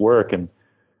heart's work, and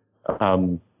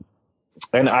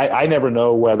I never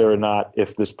know whether or not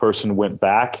if this person went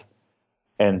back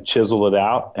and chiseled it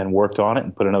out and worked on it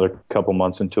and put another couple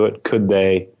months into it, could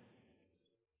they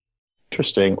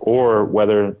interesting, or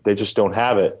whether they just don't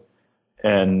have it,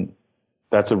 and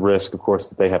that's a risk, of course,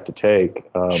 that they have to take.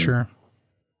 Sure.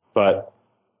 But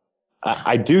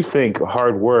I do think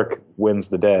hard work wins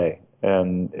the day.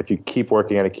 And if you keep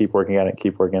working at it,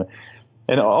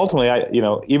 and ultimately,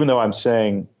 even though I'm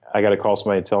saying I got to call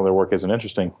somebody and tell them their work isn't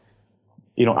interesting,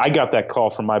 I got that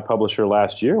call from my publisher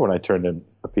last year when I turned in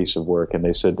a piece of work, and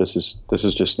they said, this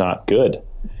is just not good.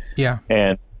 Yeah.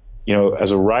 And,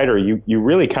 as a writer, you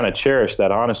really kind of cherish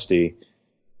that honesty,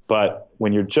 but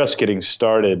when you're just getting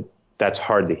started, that's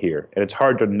hard to hear. And it's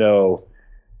hard to know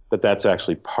that that's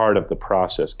actually part of the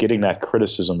process. Getting that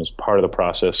criticism is part of the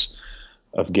process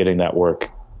of getting that work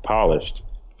polished.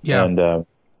 Yeah.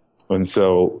 And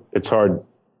so it's hard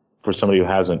for somebody who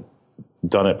hasn't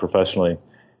done it professionally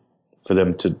for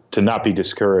them to not be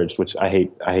discouraged, which I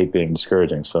hate being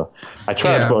discouraging. So I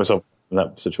try to put myself in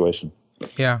that situation.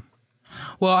 Yeah.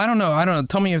 Well, I don't know.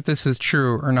 Tell me if this is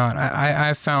true or not.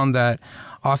 I've found that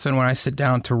often when I sit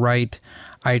down to write,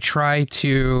 I try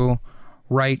to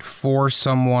write for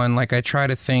someone. Like I try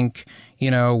to think,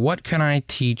 what can I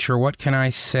teach or what can I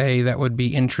say that would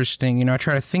be interesting? I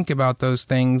try to think about those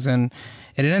things, and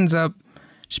it ends up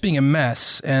just being a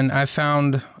mess. And I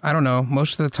found, I don't know,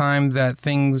 most of the time that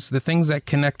the things that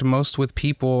connect most with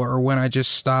people are when I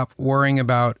just stop worrying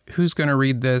about who's going to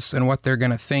read this and what they're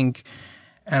going to think.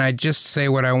 And I just say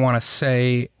what I want to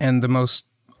say in the most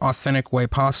authentic way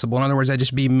possible. In other words, I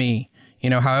just be me.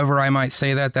 However I might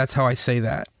say that, that's how I say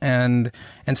that. And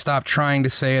stop trying to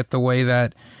say it the way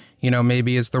that,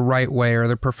 maybe is the right way or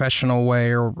the professional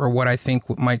way or what I think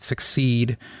might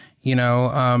succeed.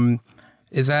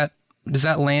 Does that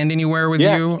land anywhere with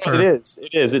you? Or? It is.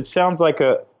 It is. It sounds like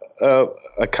a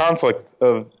conflict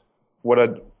of what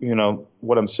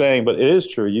I'm saying, but it is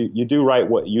true. You do write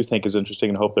what you think is interesting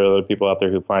and hope there are other people out there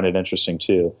who find it interesting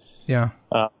too. Yeah.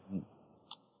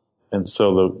 and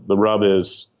so the rub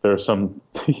is there are some.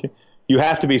 You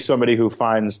have to be somebody who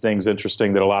finds things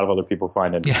interesting that a lot of other people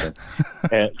find interesting,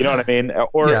 and you know what I mean,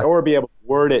 or be able to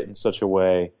word it in such a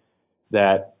way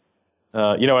that.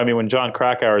 When John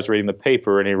Krakauer is reading the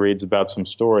paper and he reads about some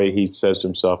story, he says to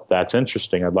himself, "That's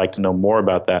interesting. I'd like to know more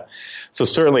about that." So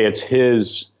certainly it's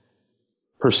his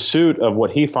pursuit of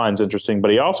what he finds interesting,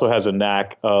 but he also has a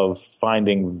knack of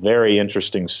finding very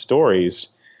interesting stories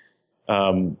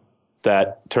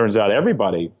that turns out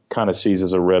everybody kind of sees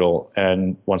as a riddle,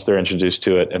 and once they're introduced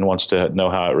to it and wants to know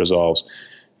how it resolves.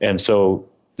 And so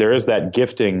there is that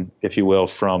gifting, if you will,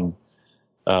 from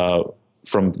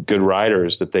good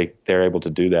writers that they're able to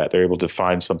do that. They're able to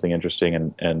find something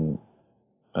interesting and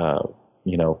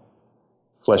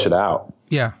flesh it out.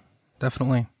 Yeah,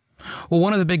 definitely. Well,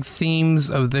 one of the big themes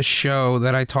of this show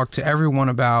that I talk to everyone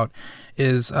about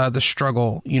is the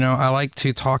struggle. I like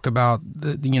to talk about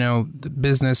the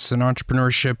business and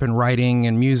entrepreneurship and writing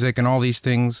and music and all these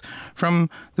things from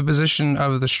the position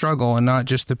of the struggle and not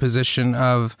just the position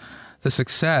of the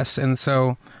success. And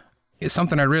so it's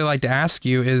something I'd really like to ask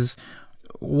you is,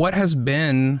 what has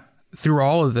been, through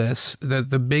all of this,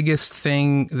 the biggest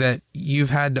thing that you've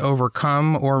had to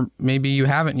overcome, or maybe you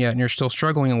haven't yet and you're still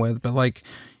struggling with, but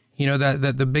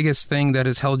that the biggest thing that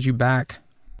has held you back?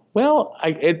 Well,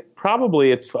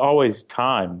 it's always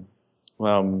time,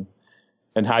 and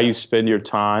how you spend your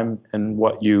time and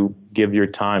what you give your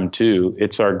time to.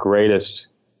 It's our greatest,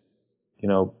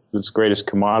 this greatest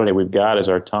commodity we've got is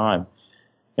our time.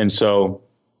 And so,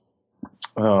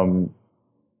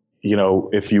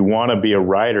 if you want to be a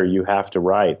writer, you have to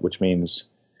write, which means,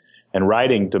 and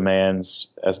writing demands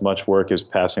as much work as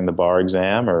passing the bar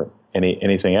exam or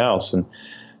anything else. And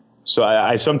so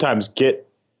I sometimes get,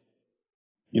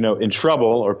 in trouble,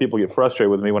 or people get frustrated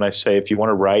with me when I say, if you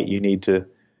want to write, you need to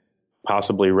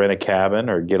possibly rent a cabin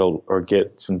or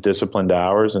get some disciplined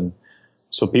hours. And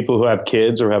so people who have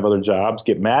kids or have other jobs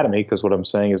get mad at me because what I'm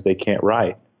saying is they can't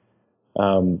write.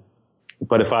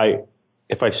 But if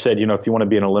I said, if you want to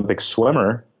be an Olympic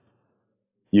swimmer,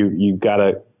 you got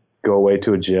to go away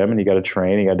to a gym and you got to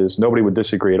train. You got to do this. Nobody would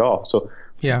disagree at all. So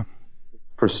yeah,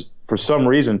 for some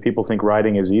reason, people think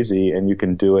writing is easy and you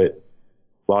can do it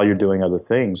while you're doing other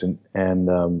things.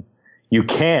 And you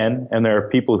can, and there are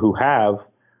people who have,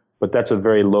 but that's a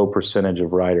very low percentage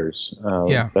of writers.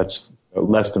 That's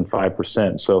less than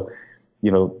 5%. So,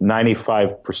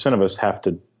 95% of us have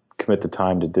to commit the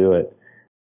time to do it.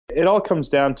 It all comes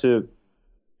down to,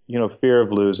 fear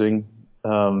of losing,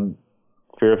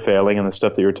 fear of failing, and the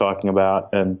stuff that you're talking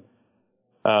about. And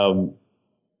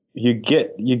you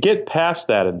get past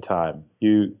that in time.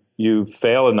 You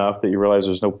fail enough that you realize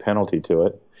there's no penalty to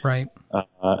it. Right.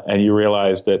 And you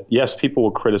realize that, yes, people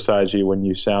will criticize you when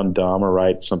you sound dumb or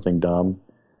write something dumb.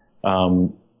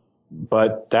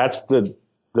 But that's the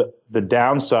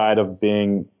downside of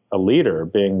being a leader,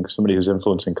 being somebody who's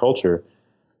influencing culture,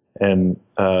 and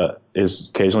is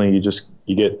occasionally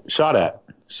you get shot at.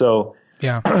 So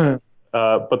yeah.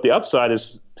 But the upside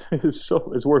is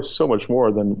worth so much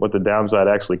more than what the downside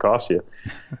actually costs you.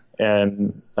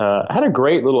 And I had a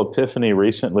great little epiphany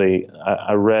recently.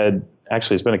 I read,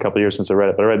 actually it's been a couple of years since I read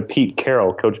it, but I read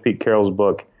Coach Pete Carroll's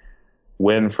book,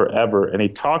 Win Forever. And he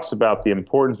talks about the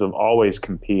importance of always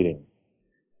competing.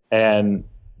 And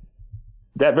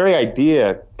that very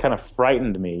idea kind of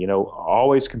frightened me,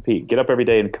 always compete, get up every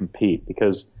day and compete,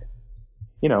 because,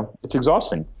 it's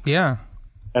exhausting. Yeah.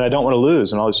 And I don't want to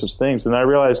lose and all these sorts of things. And I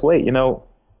realized, wait,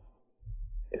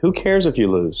 who cares if you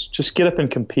lose? Just get up and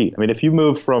compete. I mean, if you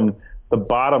move from the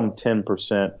bottom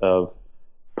 10% of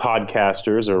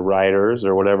podcasters or writers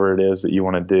or whatever it is that you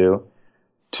want to do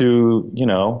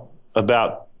to,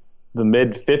 about the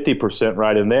mid 50%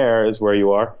 right in there is where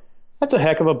you are, that's a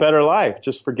heck of a better life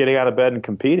just for getting out of bed and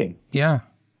competing. Yeah.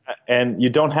 And you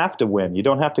don't have to win. You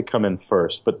don't have to come in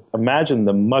first. But imagine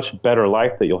the much better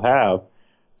life that you'll have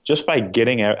just by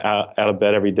getting out of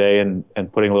bed every day and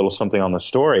putting a little something on the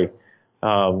story.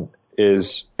 And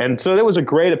so it was a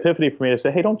great epiphany for me to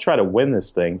say, hey, don't try to win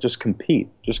this thing. Just compete.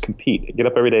 Just compete. Get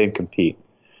up every day and compete.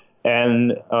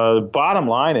 And the bottom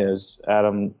line is,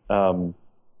 Adam,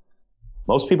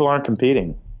 most people aren't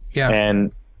competing. Yeah.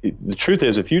 And the truth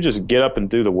is, if you just get up and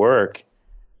do the work,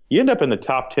 you end up in the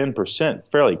top 10%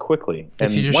 fairly quickly. And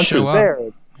if you just once show you're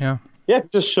up, there,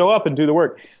 just show up and do the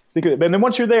work. And then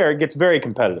once you're there, it gets very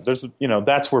competitive. There's,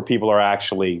 that's where people are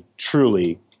actually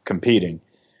truly competing.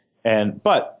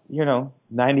 But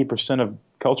 90% of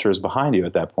culture is behind you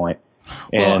at that point,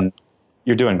 and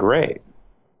you're doing great.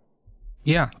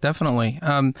 Yeah, definitely.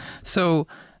 So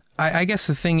I guess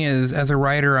the thing is, as a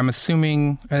writer, I'm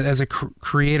assuming, as a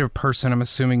creative person, I'm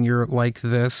assuming you're like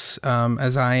this,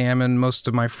 as I am, and most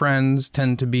of my friends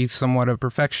tend to be somewhat of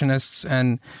perfectionists,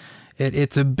 and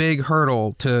it's a big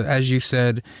hurdle to, as you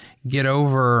said, get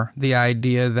over the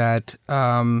idea that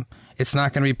it's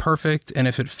not going to be perfect, and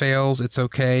if it fails, it's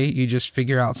okay. You just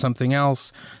figure out something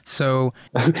else. So,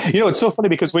 it's so funny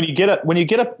because when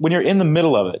you're in the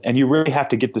middle of it, and you really have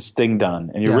to get this thing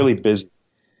done, and you're really busy,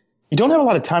 you don't have a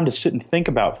lot of time to sit and think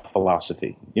about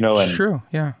philosophy, and true.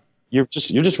 Yeah. You're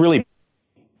just really,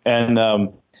 and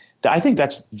I think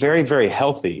that's very, very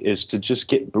healthy, is to just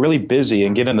get really busy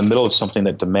and get in the middle of something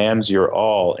that demands your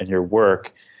all in your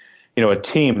work. A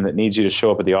team that needs you to show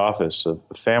up at the office, a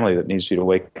family that needs you to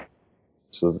wake up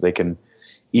so that they can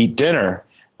eat dinner.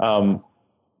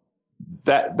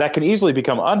 That can easily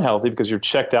become unhealthy because you're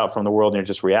checked out from the world and you're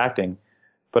just reacting.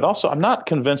 But also, I'm not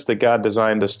convinced that God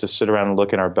designed us to sit around and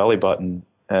look in our belly button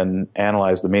and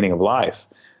analyze the meaning of life.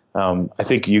 I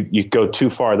think you go too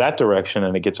far that direction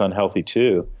and it gets unhealthy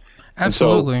too.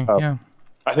 Absolutely, so, yeah.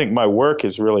 I think my work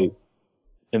is really,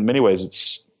 in many ways,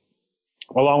 it's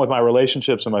along with my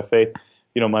relationships and my faith,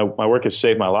 my work has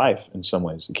saved my life in some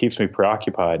ways. It keeps me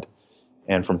preoccupied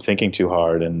and from thinking too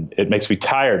hard, and it makes me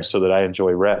tired so that I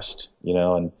enjoy rest,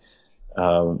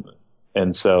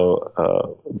 and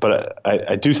so, but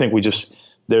I do think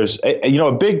there's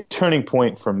a big turning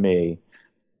point for me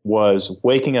was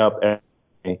waking up and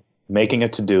making a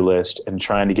to-do list and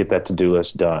trying to get that to-do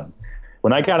list done.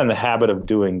 When I got in the habit of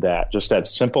doing that, just that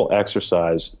simple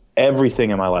exercise, everything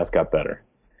in my life got better.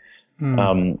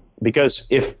 Because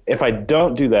if I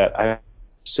don't do that, I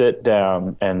sit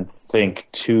down and think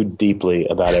too deeply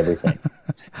about everything.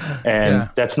 And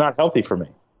that's not healthy for me.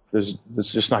 This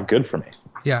is just not good for me.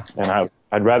 Yeah. And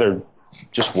I'd rather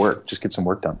just get some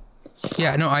work done.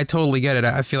 Yeah, no, I totally get it.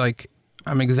 I feel like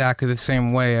I'm exactly the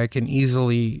same way. I can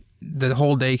easily, the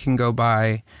whole day can go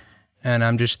by and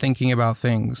I'm just thinking about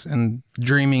things and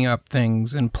dreaming up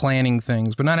things and planning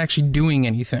things, but not actually doing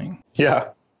anything. Yeah.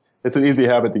 It's an easy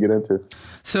habit to get into.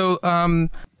 So,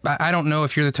 I don't know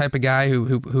if you're the type of guy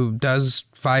who does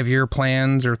 5-year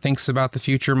plans or thinks about the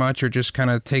future much or just kind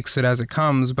of takes it as it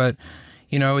comes, but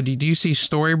do you see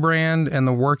StoryBrand and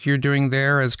the work you're doing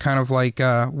there as kind of like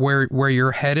where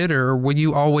you're headed, or will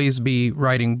you always be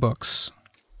writing books?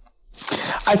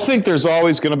 I think there's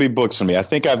always going to be books in me. I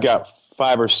think I've got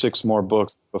 5 or 6 more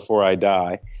books before I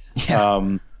die.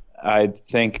 Yeah. I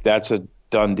think that's a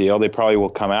done deal. They probably will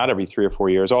come out every 3 or 4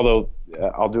 years, although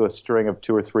I'll do a string of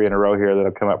 2 or 3 in a row here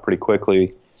that'll come out pretty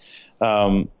quickly.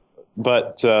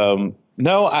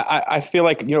 No, I feel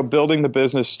like, building the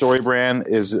business StoryBrand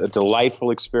is a delightful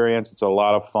experience. It's a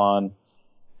lot of fun.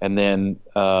 And then,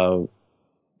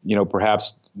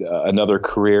 perhaps another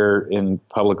career in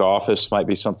public office might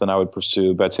be something I would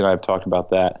pursue. Betsy and I have talked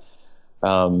about that.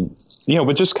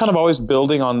 But just kind of always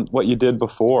building on what you did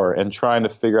before and trying to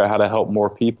figure out how to help more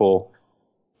people,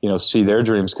 see their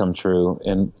dreams come true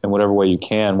in whatever way you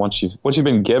can. Once you've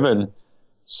been given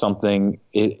something,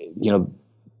 the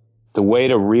way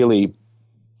to really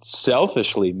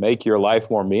selfishly make your life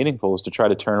more meaningful is to try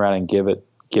to turn around and give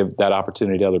that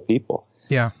opportunity to other people.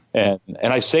 Yeah. And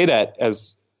I say that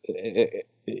as,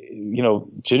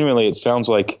 genuinely, it sounds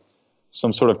like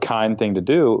some sort of kind thing to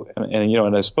do.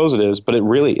 And I suppose it is, but it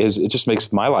really is. It just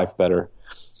makes my life better.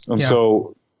 And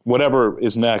so whatever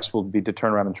is next will be to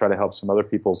turn around and try to help some other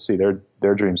people see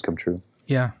their dreams come true.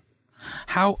 Yeah.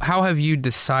 How have you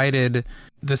decided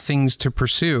the things to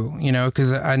pursue?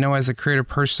 Because I know as a creative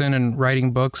person and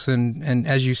writing books and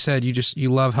as you said,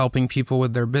 you love helping people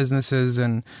with their businesses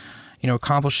and,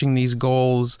 accomplishing these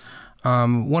goals.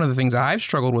 One of the things I've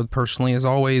struggled with personally is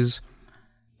always,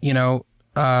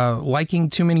 liking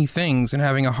too many things and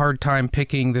having a hard time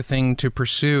picking the thing to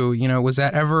pursue. Was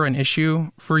that ever an issue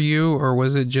for you, or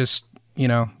was it just,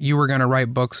 you were going to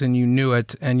write books and you knew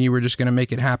it and you were just going to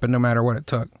make it happen no matter what it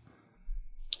took?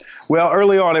 Well,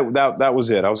 early on, that was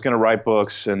it. I was going to write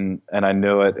books, and I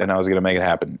knew it, and I was going to make it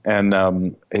happen. And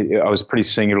I was pretty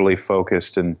singularly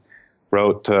focused and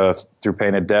wrote through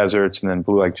Painted Deserts and then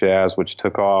Blue Like Jazz, which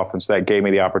took off, and so that gave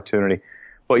me the opportunity.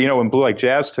 But, when Blue Like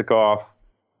Jazz took off,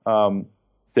 then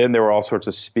there were all sorts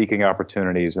of speaking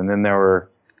opportunities, and then there were,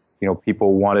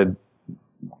 people wanted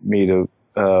me to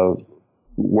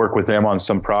work with them on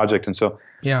some project. And so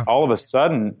all of a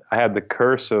sudden, I had the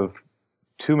curse of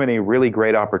too many really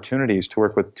great opportunities to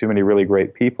work with too many really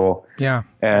great people. Yeah.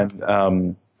 And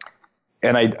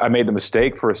I made the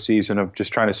mistake for a season of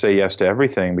just trying to say yes to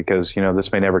everything because,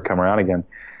 this may never come around again.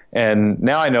 And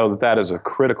now I know that is a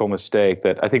critical mistake.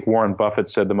 That I think Warren Buffett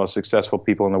said the most successful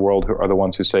people in the world are the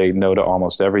ones who say no to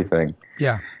almost everything.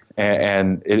 Yeah.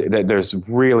 And there's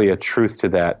really a truth to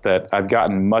that I've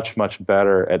gotten much, much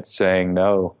better at saying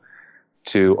no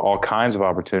to all kinds of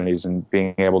opportunities and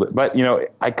being able to, but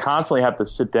I constantly have to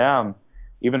sit down,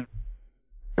 even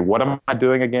what am I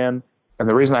doing again? And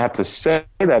the reason I have to say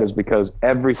that is because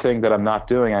everything that I'm not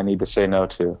doing, I need to say no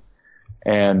to.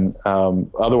 And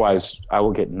otherwise I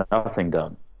will get nothing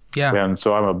done. Yeah. And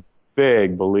so I'm a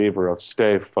big believer of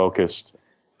stay focused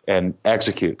and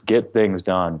execute, get things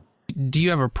done. Do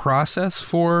you have a process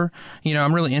for,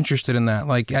 I'm really interested in that.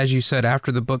 Like, as you said,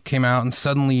 after the book came out and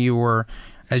suddenly you were,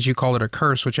 as you call it, a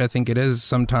curse, which I think it is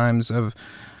sometimes, of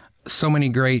so many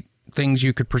great things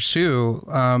you could pursue.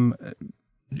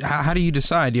 How do you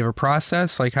decide? Do you have a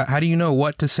process? Like, how do you know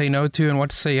what to say no to and what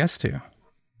to say yes to?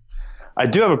 I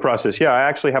do have a process. Yeah, I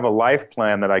actually have a life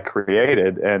plan that I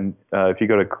created. And if you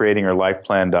go to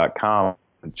creatingyourlifeplan.com,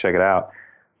 check it out.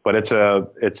 But it's a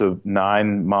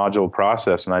 9-module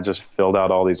process, and I just filled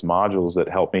out all these modules that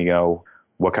help me know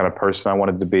what kind of person I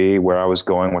wanted to be, where I was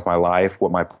going with my life,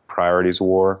 what my priorities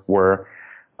were,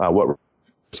 what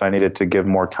I needed to give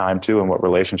more time to, and what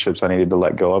relationships I needed to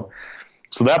let go of.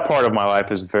 So that part of my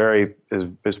life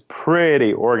is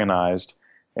pretty organized.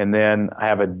 And then I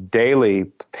have a daily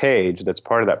page that's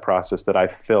part of that process that I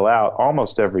fill out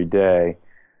almost every day,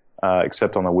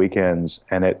 except on the weekends.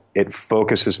 And it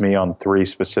focuses me on 3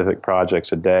 specific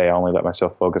projects a day. I only let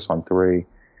myself focus on 3.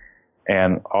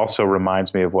 And also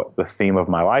reminds me of what the theme of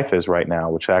my life is right now,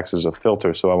 which acts as a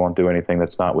filter, so I won't do anything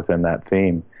that's not within that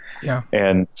theme. Yeah.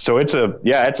 And so it's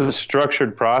a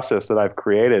structured process that I've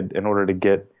created in order to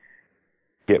get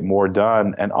more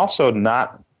done, and also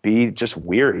not be just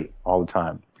weary all the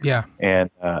time. Yeah. And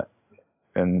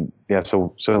yeah,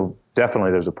 so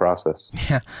definitely there's a process.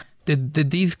 Yeah.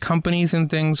 Did these companies and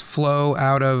things flow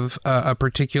out of a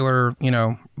particular,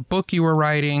 book you were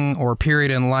writing or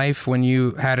period in life when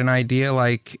you had an idea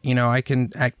like, I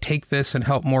can take this and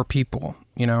help more people,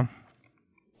 Yeah,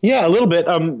 a little bit.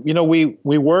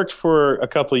 We worked for a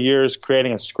couple of years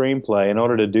creating a screenplay. In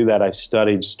order to do that, I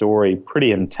studied story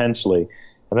pretty intensely.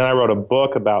 And then I wrote a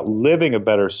book about living a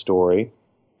better story.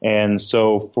 And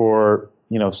so for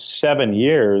 7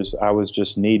 years, I was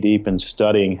just knee deep in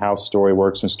studying how story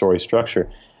works and story structure.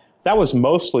 That was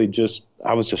mostly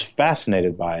I was just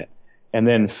fascinated by it, and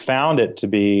then found it to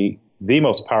be the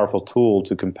most powerful tool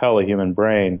to compel a human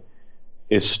brain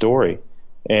is story.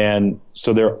 And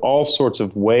so there are all sorts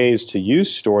of ways to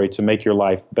use story to make your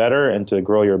life better and to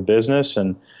grow your business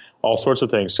and all sorts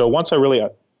of things. So once I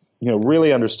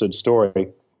really understood story,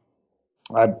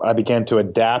 I began to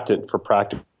adapt it for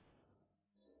practice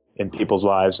in people's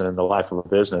lives and in the life of a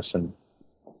business. And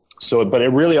so, but it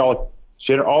really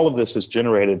all of this is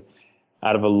generated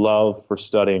out of a love for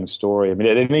studying story. I mean,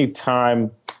 at any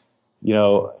time, in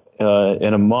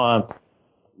a month,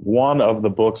 one of the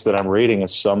books that I'm reading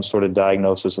is some sort of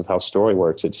diagnosis of how story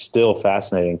works. It's still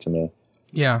fascinating to me.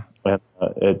 Yeah. And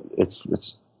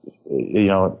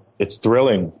it's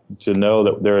thrilling to know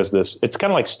that there is this. It's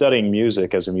kind of like studying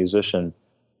music as a musician.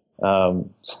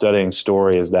 Studying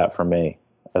story is that for me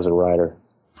as a writer.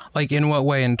 Like in what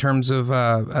way? In terms of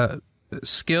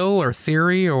skill or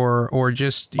theory or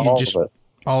just all of it.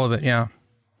 All of it, yeah.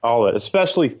 All of it,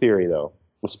 especially theory, though.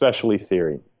 Especially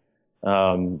theory.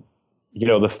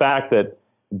 The fact that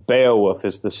Beowulf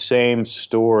is the same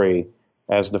story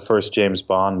as the first James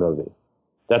Bond movie.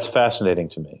 That's fascinating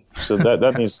to me. So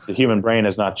that means the human brain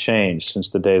has not changed since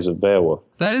the days of Beowulf.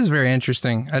 That is very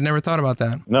interesting. I'd never thought about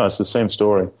that. No, it's the same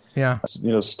story. Yeah.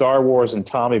 Star Wars and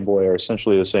Tommy Boy are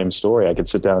essentially the same story. I could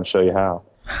sit down and show you how.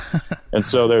 And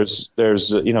so there's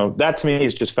that to me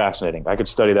is just fascinating. I could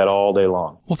study that all day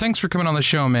long. Well, thanks for coming on the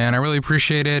show, man. I really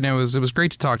appreciate it. And it was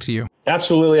great to talk to you.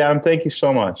 Absolutely, Adam. Thank you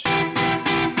so much.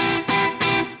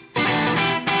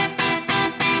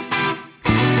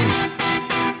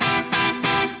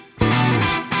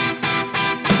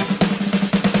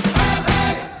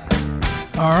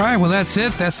 All right, well, that's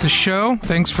it. That's the show.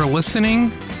 Thanks for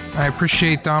listening. I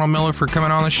appreciate Donald Miller for coming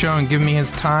on the show and giving me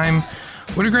his time.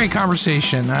 What a great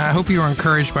conversation. I hope you were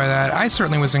encouraged by that. I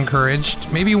certainly was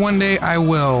encouraged. Maybe one day I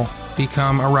will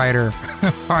become a writer,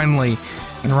 finally,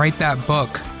 and write that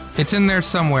book. It's in there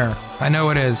somewhere. I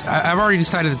know it is. I've already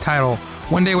decided the title.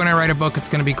 One day when I write a book, it's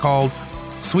going to be called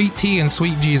Sweet Tea and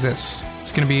Sweet Jesus.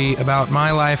 It's going to be about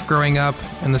my life growing up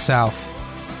in the South.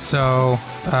 So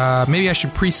maybe I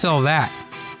should pre-sell that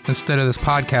instead of this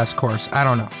podcast course. I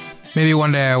don't know. Maybe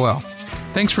one day I will.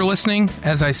 Thanks for listening.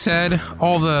 As I said,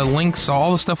 all the links,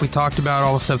 all the stuff we talked about,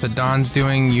 all the stuff that Don's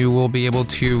doing, you will be able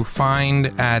to find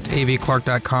at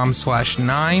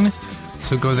avclark.com/9.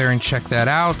 So go there and check that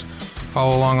out.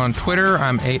 Follow along on Twitter.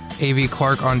 I'm AV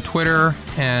Clark on Twitter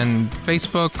and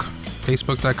Facebook,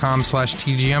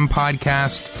 facebook.com/TGM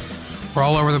podcast. We're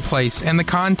all over the place. And the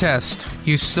contest,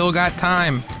 you still got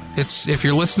time. It's if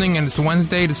you're listening and it's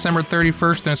Wednesday, December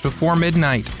 31st, and it's before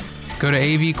midnight, go to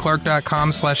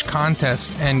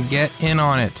avclark.com/contest and get in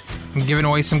on it. I'm giving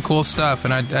away some cool stuff,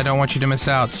 and I don't want you to miss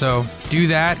out. So do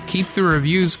that. Keep the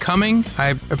reviews coming. I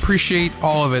appreciate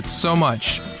all of it so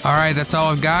much. All right, that's all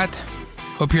I've got.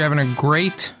 Hope you're having a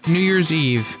great New Year's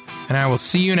Eve, and I will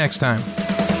see you next time.